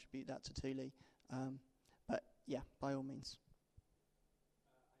or contribute that to Thule. But yeah, by all means.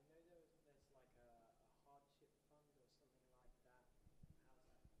 I know there's like a hardship fund or something like that.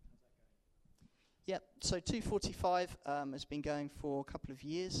 How's that going? Yep, so 245 has been going for a couple of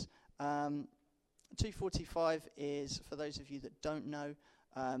years. 245 is, for those of you that don't know,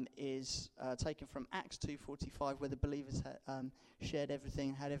 is taken from Acts 2:45, where the believers shared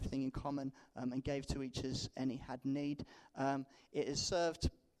everything, had everything in common, and gave to each as any had need. It has served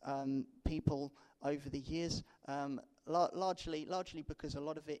people over the years, largely because a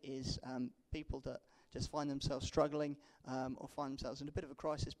lot of it is people that just find themselves struggling or find themselves in a bit of a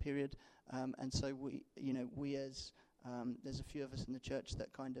crisis period, and so we as there's a few of us in the church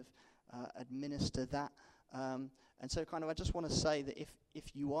that kind of administer that. And so I just want to say that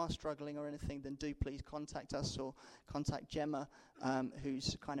if you are struggling or anything, then do please contact us or contact Gemma,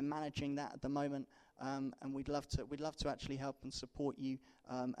 who's kind of managing that at the moment. And we'd love to actually help and support you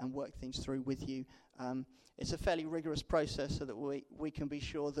and work things through with you. It's a fairly rigorous process so that we can be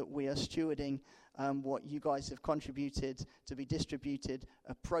sure that we are stewarding what you guys have contributed to be distributed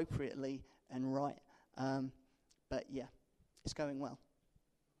appropriately and right. But yeah, it's going well.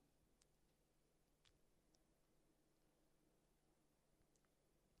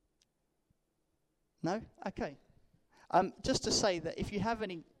 No? Okay. Just to say that if you have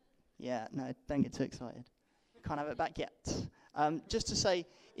any... Yeah, no, don't get too excited. Can't have it back yet. Just to say,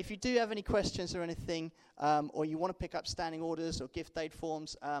 if you do have any questions or anything, or you want to pick up standing orders or gift aid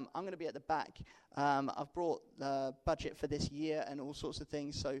forms, I'm going to be at the back. I've brought the budget for this year and all sorts of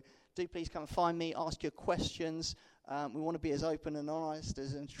things, so do please come and find me, ask your questions. We want to be as open and honest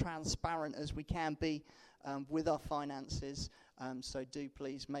and transparent as we can be with our finances, so do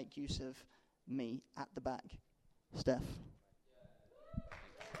please make use of me at the back. Steph.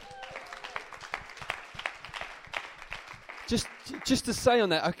 Just to say on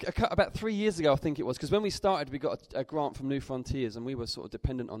that, about 3 years ago, I think it was, because when we started, we got a grant from New Frontiers, and we were sort of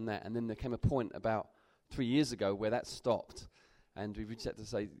dependent on that. And then there came a point about 3 years ago where that stopped, and we just had to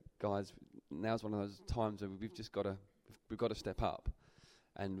say, guys, now's one of those times where we've got to step up,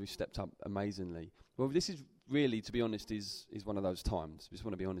 and we've stepped up amazingly. Well, this is really, to be honest, is one of those times. I just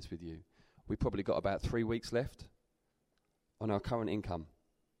want to be honest with you. We've probably got about 3 weeks left on our current income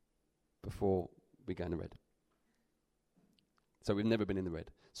before we go in the red. So we've never been in the red.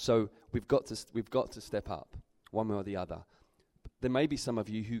 So we've got to step up one way or the other. There may be some of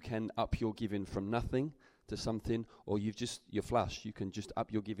you who can up your giving from nothing to something, or you're flush. You can just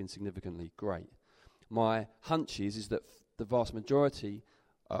up your giving significantly. Great. My hunch is that the vast majority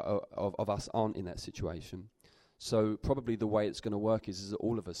of us aren't in that situation. So probably the way it's going to work is that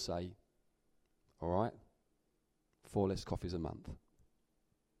all of us say, all right, 4 less coffees a month.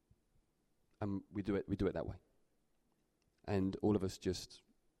 And we do it that way. And all of us just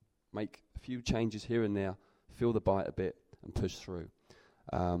make a few changes here and there, feel the bite a bit, and push through.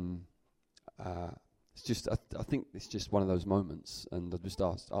 It's just, I think it's just one of those moments, and I'll just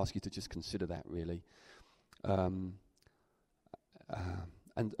ask you to just consider that, really. And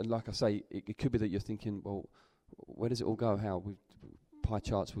like I say, it could be that you're thinking, well, where does it all go? How? Pie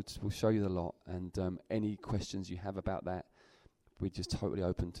charts will show you the lot, and any questions you have about that, we're just totally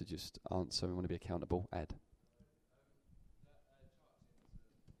open to just answer and want to be accountable. Add.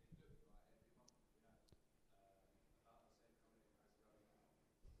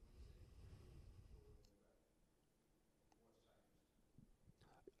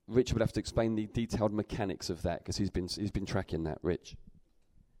 Rich would have to explain the detailed mechanics of that, because he's been tracking that. Rich.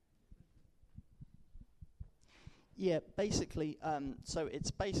 Yeah, basically. So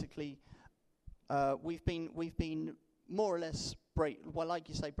it's basically we've been more or less like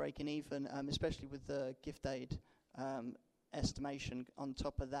you say, breaking even, especially with the gift aid estimation on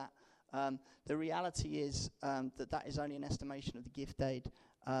top of that. The reality is that is only an estimation of the gift aid.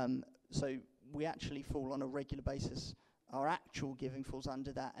 So we actually fall on a regular basis. Our actual giving falls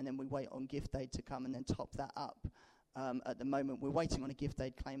under that, and then we wait on gift aid to come and then top that up. At the moment, we're waiting on a gift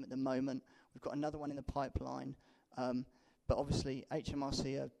aid claim at the moment. We've got another one in the pipeline. But obviously,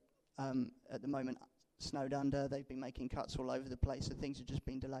 HMRC are at the moment snowed under. They've been making cuts all over the place, so things have just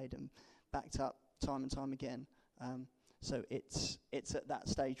been delayed and backed up time and time again. So it's at that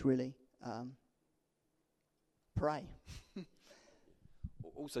stage, really. Pray.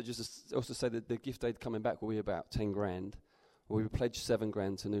 Also, also say that the gift aid coming back will be about 10 grand. We pledged 7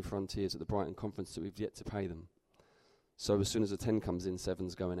 grand to New Frontiers at the Brighton conference that we've yet to pay them. So as soon as the 10 comes in,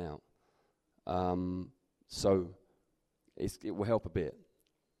 7's going out. So it will help a bit.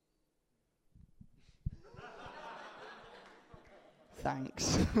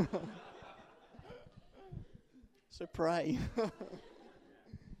 Thanks. So pray.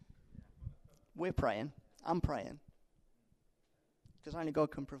 We're praying. I'm praying. Because only God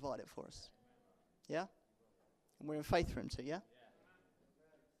can provide it for us. Yeah? And we're in faith for him too, yeah?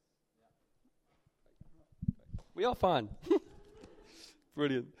 We are fine.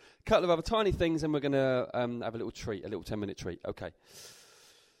 Brilliant. Couple of other tiny things, and we're going to have a little treat, a little 10-minute treat. Okay.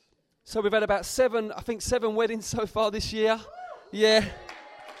 So we've had about 7 weddings so far this year. Yeah.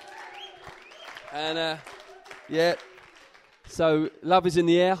 And, yeah. So love is in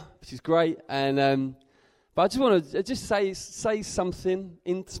the air, which is great. And but I just want to say something,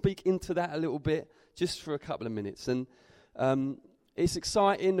 speak into that a little bit, just for a couple of minutes. And it's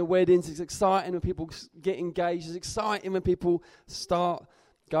exciting, the weddings. It's exciting when people get engaged. It's exciting when people start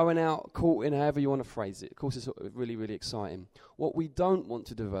going out, courting, however you want to phrase it. Of course, it's really, really exciting. What we don't want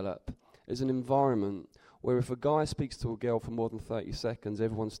to develop is an environment where if a guy speaks to a girl for more than 30 seconds,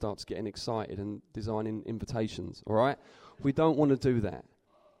 everyone starts getting excited and designing invitations, all right? We don't want to do that.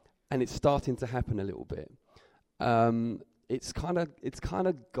 And it's starting to happen a little bit. It's kind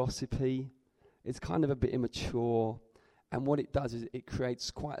of gossipy. It's kind of a bit immature. And what it does is it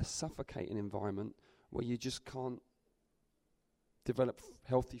creates quite a suffocating environment where you just can't develop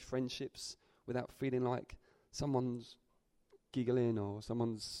healthy friendships without feeling like someone's giggling or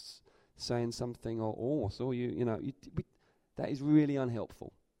someone's saying something or that is really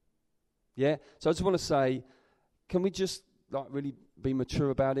unhelpful. Yeah? So I just want to say, can we just like really be mature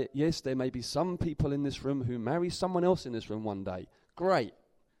about it. Yes, there may be some people in this room who marry someone else in this room one day. Great,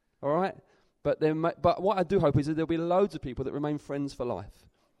 all right. But but what I do hope is that there'll be loads of people that remain friends for life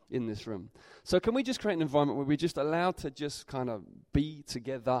in this room. So can we just create an environment where we're just allowed to just kind of be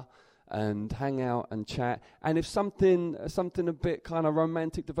together and hang out and chat? And if something a bit kind of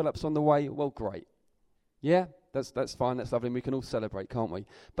romantic develops on the way, well, great. Yeah, that's fine, that's lovely, and we can all celebrate, can't we?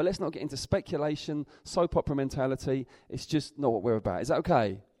 But let's not get into speculation, soap opera mentality. It's just not what we're about. Is that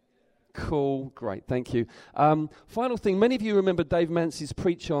okay? Cool, great, thank you. Final thing, many of you remember Dave Mance's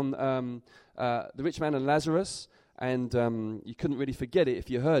preach on the rich man and Lazarus, and you couldn't really forget it if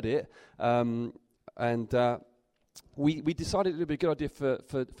you heard it. We decided it would be a good idea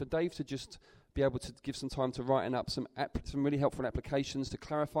for Dave to just be able to give some time to writing up some really helpful applications to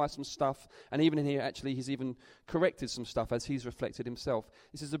clarify some stuff, and even in here, actually, he's even corrected some stuff as he's reflected himself.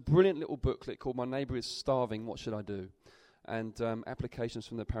 This is a brilliant little booklet called "My Neighbour is Starving. What Should I Do?" and applications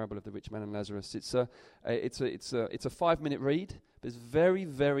from the parable of the rich man and Lazarus. It's a 5-minute read, but it's very,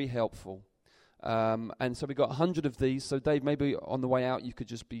 very helpful. And so we got 100 of these. So Dave, maybe on the way out, you could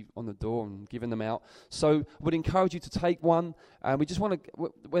just be on the door and giving them out. So would encourage you to take one. And we just want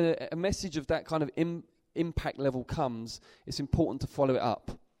to, when a message of that kind of impact level comes, it's important to follow it up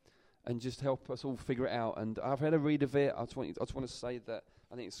and just help us all figure it out. And I've had a read of it. I just want to say that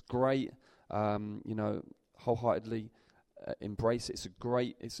I think it's great. Wholeheartedly embrace it.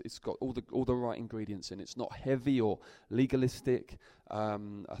 It's got all the right ingredients in it. It's not heavy or legalistic. I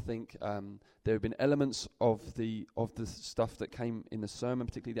think there have been elements of the stuff that came in the sermon,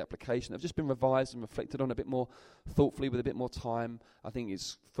 particularly the application, that have just been revised and reflected on a bit more thoughtfully with a bit more time. I think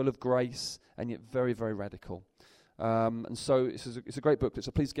it's full of grace and yet very, very radical. And so it's a great booklet,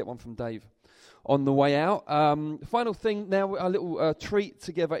 so please get one from Dave on the way out. Final thing now, our little treat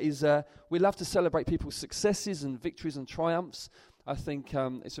together is we love to celebrate people's successes and victories and triumphs. I think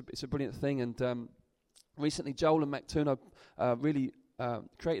it's a brilliant thing. And recently Joel and Mactuno really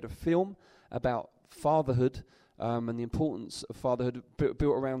created a film about fatherhood and the importance of fatherhood, built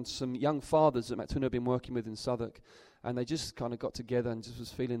around some young fathers that Mactuno have been working with in Southwark. And they just kind of got together and just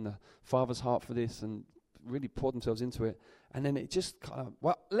was feeling the father's heart for this and really poured themselves into it. And then it just kind of,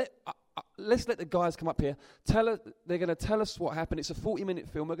 let's let the guys come up here. They're going to tell us what happened. It's a 40-minute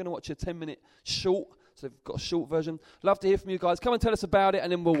film. We're going to watch a 10-minute short. So they've got a short version. Love to hear from you guys. Come and tell us about it,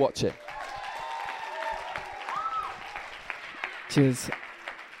 and then we'll watch it. Cheers.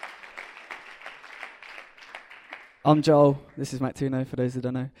 I'm Joel. This is Mactuno, for those who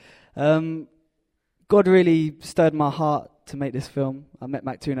don't know. God really stirred my heart to make this film. I met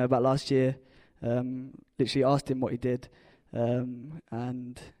Mactuno about last year. Literally asked him what he did,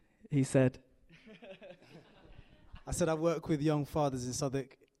 and he said, I said I work with young fathers in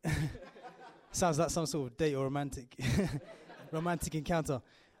Southwark. Sounds like some sort of date or romantic encounter.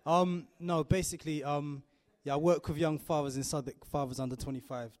 No, basically, I work with young fathers in Southwark, fathers under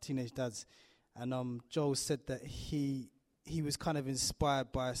 25, teenage dads. And Joel said that he was kind of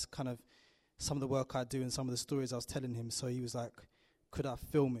inspired by kind of some of the work I do and some of the stories I was telling him. So he was like, could I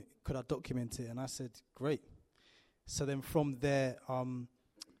film it? Could I document it? And I said, great. So then from there,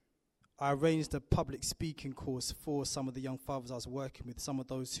 I arranged a public speaking course for some of the young fathers I was working with, some of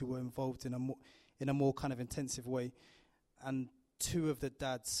those who were involved in a more kind of intensive way. And 2 of the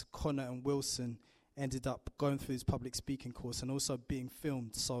dads, Connor and Wilson, ended up going through this public speaking course and also being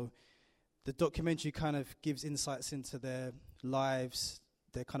filmed. So the documentary kind of gives insights into their lives,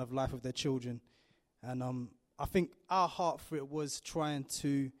 their kind of life of their children. And I think our heart for it was trying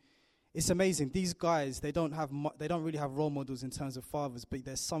to. It's amazing. These guys, they don't really have role models in terms of fathers, but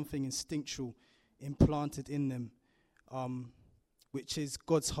there's something instinctual implanted in them, which is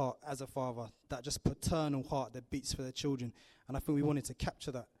God's heart as a father, that just paternal heart that beats for their children. And I think we wanted to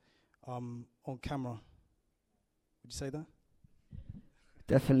capture that on camera. Would you say that?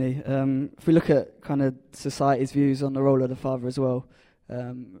 Definitely. If we look at kind of society's views on the role of the father as well,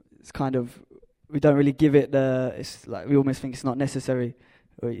 it's kind of, we don't really give it it's like we almost think it's not necessary.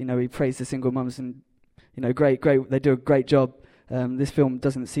 Or, we praise the single mums and, great, they do a great job. This film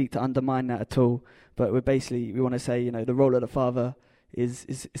doesn't seek to undermine that at all, but we want to say, the role of the father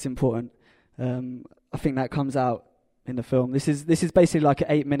is important. I think that comes out in the film. This is basically like an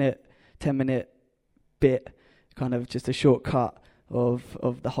 8-minute, 10-minute bit, kind of just a shortcut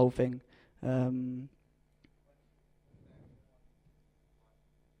of the whole thing.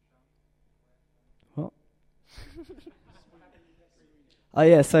 What? Oh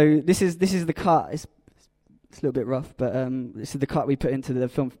yeah, so this is the cut. It's a little bit rough, but this is the cut we put into the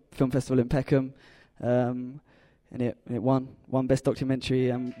film festival in Peckham, and it won 1 best documentary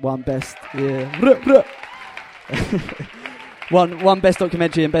and 1 best won Best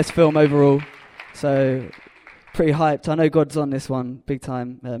Documentary and Best Film overall. So pretty hyped. I know God's on this one big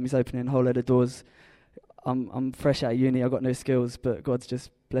time. He's opening a whole load of doors. I'm fresh out of uni. I've got no skills, but God's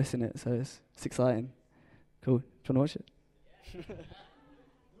just blessing it. So it's exciting. Cool. Do you want to watch it?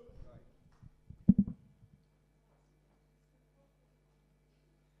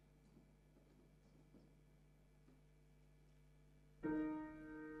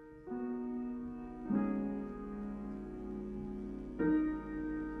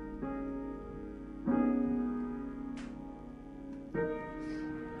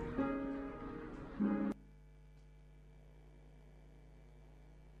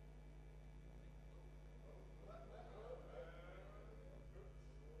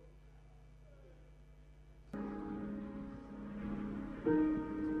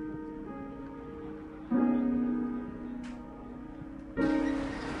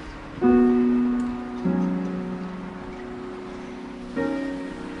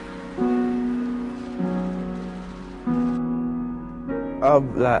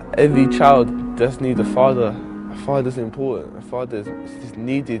 Like every child just needs a father. A father's important. A father is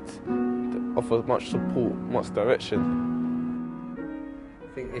needed to offer much support, much direction. I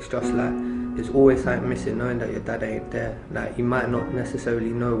think it's just like there's always something missing, knowing that your dad ain't there. Like you might not necessarily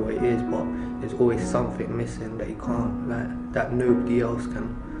know what it is, but there's always something missing that you can't, like that nobody else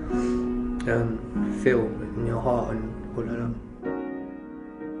can feel in your heart and all of that.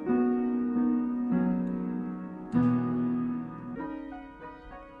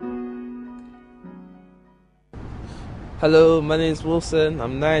 Hello, my name is Wilson.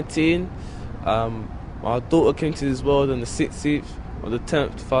 I'm 19. My daughter came to this world on the 16th of the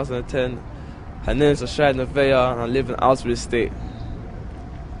 10th, 2010. Her name is Ashaya Neveya, and I live in Aylesbury Estate.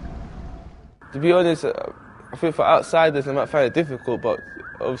 To be honest, I think for outsiders they might find it difficult, but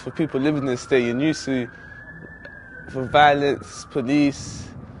for people living in the state, you're used to for violence, police,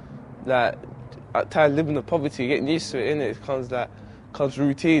 like at times living in poverty, getting used to it, innit? It comes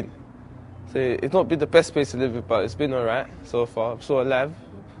routine. So it's not been the best place to live in, but it's been alright so far. I'm still alive,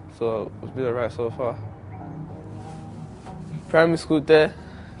 so it's been alright so far. Primary school there,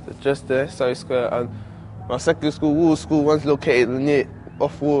 just there, Surrey Square, and my secondary school, Wool School, one's located near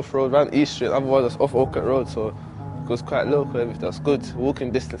off Wolf Road, around East Street, otherwise it's off Orchard Road, so it goes quite local, everything. That's good,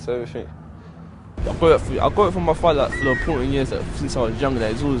 walking distance, everything. I got it from my father for the important years, since I was young,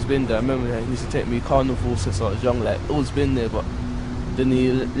 like, it's always been there. I remember he used to take me carnival since I was young, like, it's always been there, but then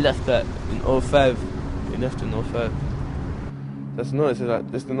he left that in 05. He left in 05. That's noticed that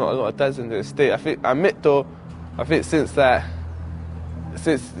there's not a lot of dads in the estate. I admit though, since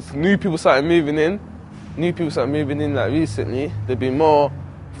new people started moving in like recently, there've been more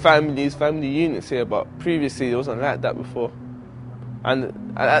family units here, but previously it wasn't like that before.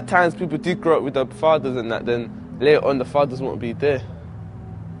 And at times people did grow up with their fathers and that, then later on the fathers won't be there.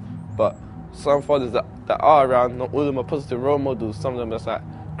 But some fathers that are around, not all of them are positive role models. Some of them are just like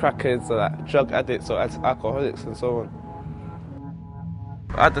crackheads or like drug addicts or alcoholics and so on.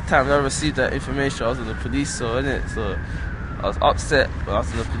 At the time when I received that information, I was in the police, so I was upset when I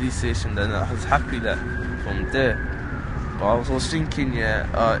was in the police station. Then I was happy that from there. But I was thinking,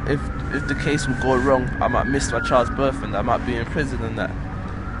 if the case would go wrong, I might miss my child's birth and I might be in prison and that.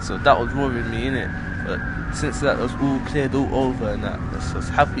 So that was worrying me, innit? But since that was all cleared, all over and that, I was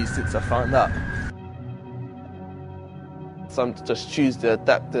happy since I found out. Some just choose to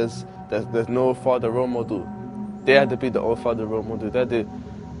adapt. There's no father role model. They had to be the old father role model. They had to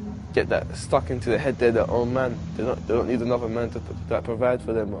get that stuck into their head. They're their own man. They don't need another man to provide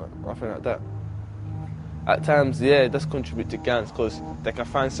for them or nothing like that. At times, it does contribute to gangs because they can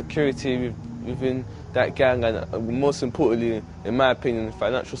find security within that gang, and most importantly, in my opinion,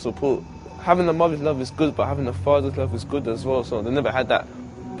 financial support. Having a mother's love is good, but having a father's love is good as well. So they never had that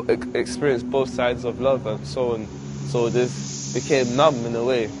experience, both sides of love and so on. So this became numb in a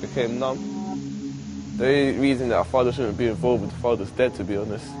way, The only reason that a father shouldn't be involved with the father's dead, to be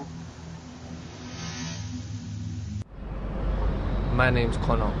honest. My name's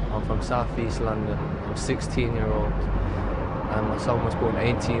Connor. I'm from South East London. I'm 16-year-old. And my son was born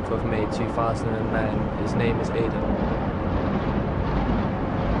 18th of May 2009. His name is Aiden.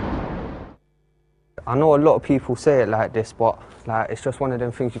 I know a lot of people say it like this, but like it's just one of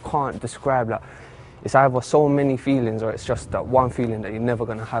them things you can't describe. Like it's either so many feelings or it's just that one feeling that you're never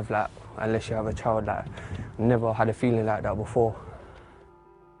gonna have, like unless you have a child. Like I've never had a feeling like that before.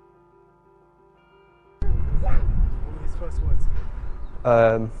 What were his first words?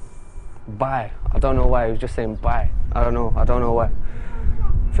 Bye. I don't know why. He was just saying bye. I don't know why. I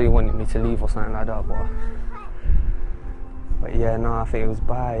think he wanted me to leave or something like that, but yeah, no, I think it was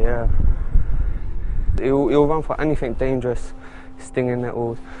bye, yeah. He'll run for anything dangerous. stinging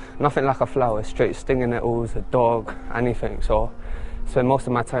nettles, nothing like a flower, straight stinging nettles, a dog, anything. So I spend most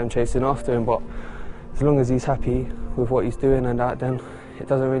of my time chasing after him, but as long as he's happy with what he's doing and that, then it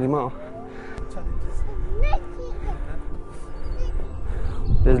doesn't really matter.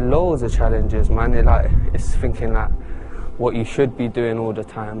 There's loads of challenges, man. It's thinking that what you should be doing all the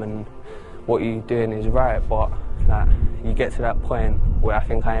time and what you're doing is right, but you get to that point where I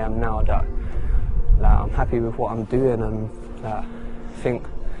think I am now, that I'm happy with what I'm doing and think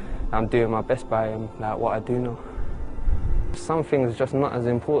I'm doing my best by what I do now. Some things are just not as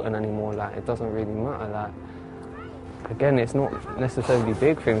important anymore. It doesn't really matter. Again, it's not necessarily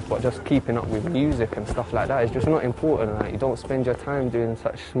big things, but just keeping up with music and stuff like that is just not important. You don't spend your time doing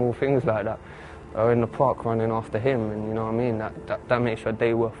such small things like that, or in the park running after him, and you know what I mean. That makes your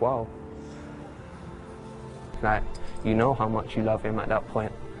day worthwhile. You know how much you love him at that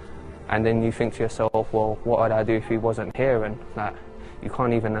point, and then you think to yourself, well, what would I do if he wasn't here? And you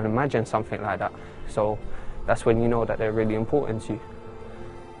can't even imagine something like that. So that's when you know that they're really important to you.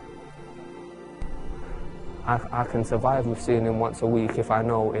 I can survive with seeing him once a week if I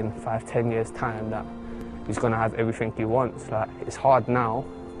know in 5-10 years time that he's going to have everything he wants. It's hard now,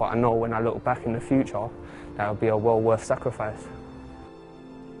 but I know when I look back in the future, that'll be a well worth sacrifice.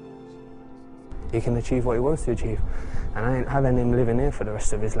 He can achieve what he wants to achieve, and I ain't having him living here for the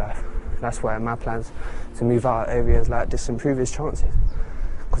rest of his life. That's why my plan's to move out of areas like this, improve his chances.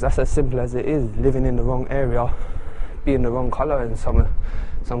 Because that's as simple as it is, living in the wrong area, being the wrong colour in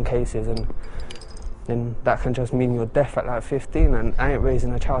some cases, and then that can just mean you're deaf at 15, and I ain't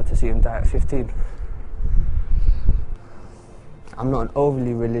raising a child to see him die at 15. I'm not an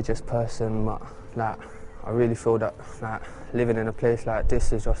overly religious person, but I really feel that living in a place like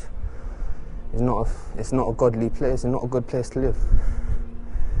this is just, it's not a godly place, it's not a good place to live.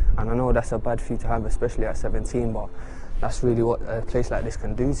 And I know that's a bad thing to have, especially at 17, but that's really what a place like this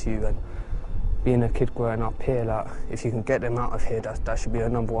can do to you. And being a kid growing up here, if you can get them out of here, that should be a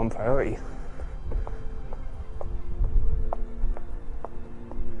 #1 priority.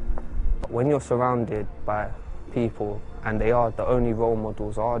 When you're surrounded by people and they are the only role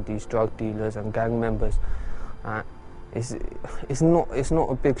models are these drug dealers and gang members, it's not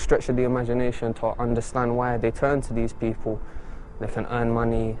a big stretch of the imagination to understand why they turn to these people. They can earn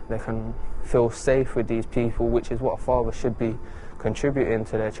money, they can feel safe with these people, which is what a father should be contributing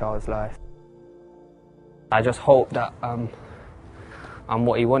to their child's life. I just hope that I'm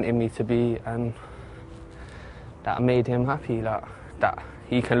what he wanted me to be, and that I made him happy, that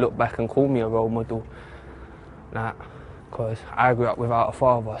he can look back and call me a role model. Because I grew up without a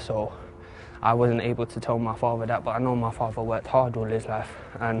father, so I wasn't able to tell my father that, but I know my father worked hard all his life,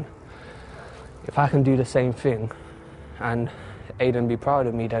 and if I can do the same thing and Aiden be proud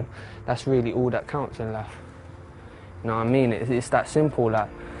of me, then that's really all that counts in life. You know what I mean? It's that simple.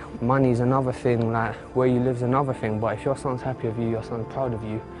 Money's another thing, where you live's another thing, but if your son's happy with you, your son's proud of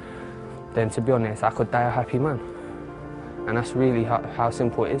you, then to be honest, I could die a happy man. And that's really how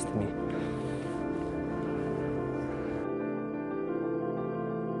simple it is to me.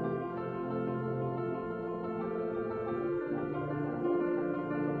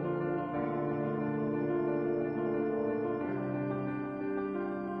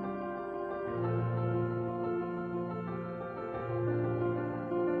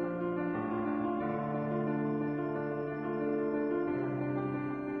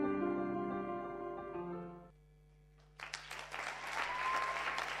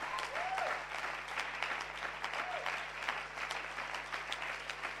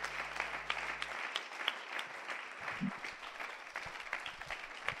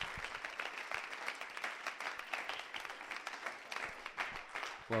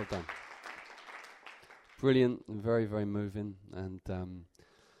 Well done. Brilliant and very, very moving, and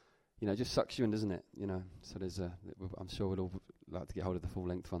it just sucks you in, doesn't it? So I'm sure we'll all like to get hold of the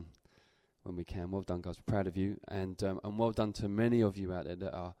full-length one when we can. Well done, guys. We're proud of you, and well done to many of you out there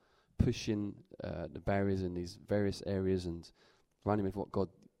that are pushing the barriers in these various areas and running with what God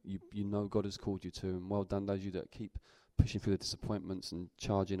God has called you to. And well done those of you that keep pushing through the disappointments and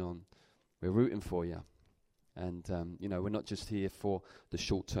charging on. We're rooting for you. And, we're not just here for the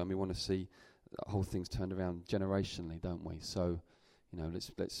short term. We want to see the whole thing's turned around generationally, don't we? So,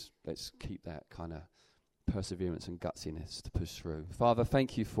 let's keep that kind of perseverance and gutsiness to push through. Father,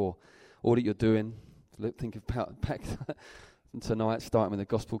 thank you for all that you're doing. Think about back tonight, starting with the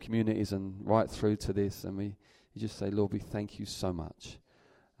gospel communities and right through to this. And you just say, Lord, we thank you so much.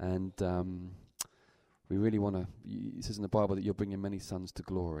 And we really want to, it says in the Bible that you're bringing many sons to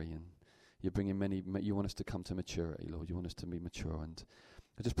glory, and you're bringing you want us to come to maturity, Lord. You want us to be mature. And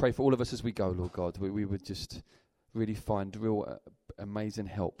I just pray for all of us as we go, Lord God. We would just really find real amazing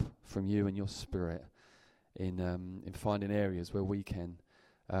help from you and your Spirit in finding areas where we can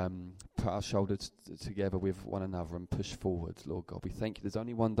put our shoulders together with one another and push forward, Lord God. We thank you. There's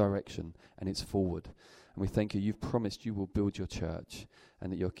only one direction, and it's forward. And we thank you. You've promised you will build your church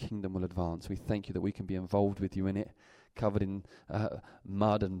and that your kingdom will advance. We thank you that we can be involved with you in it, covered in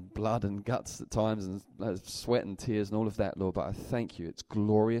mud and blood and guts at times and sweat and tears and all of that, Lord. But I thank you. It's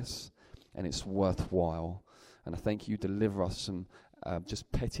glorious and it's worthwhile. And I thank you deliver us from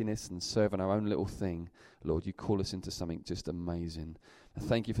just pettiness and serving our own little thing. Lord, you call us into something just amazing. I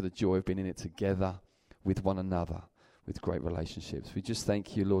thank you for the joy of being in it together with one another, with great relationships. We just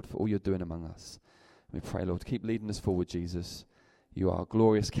thank you, Lord, for all you're doing among us. And we pray, Lord, keep leading us forward, Jesus. You are a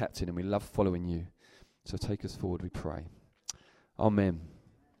glorious captain and we love following you. So take us forward, we pray. Amen.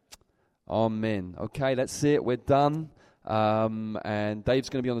 Amen. Okay, that's it. We're done. And Dave's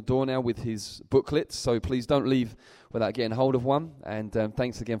going to be on the door now with his booklet. So please don't leave without getting hold of one. And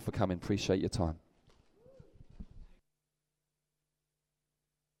thanks again for coming. Appreciate your time.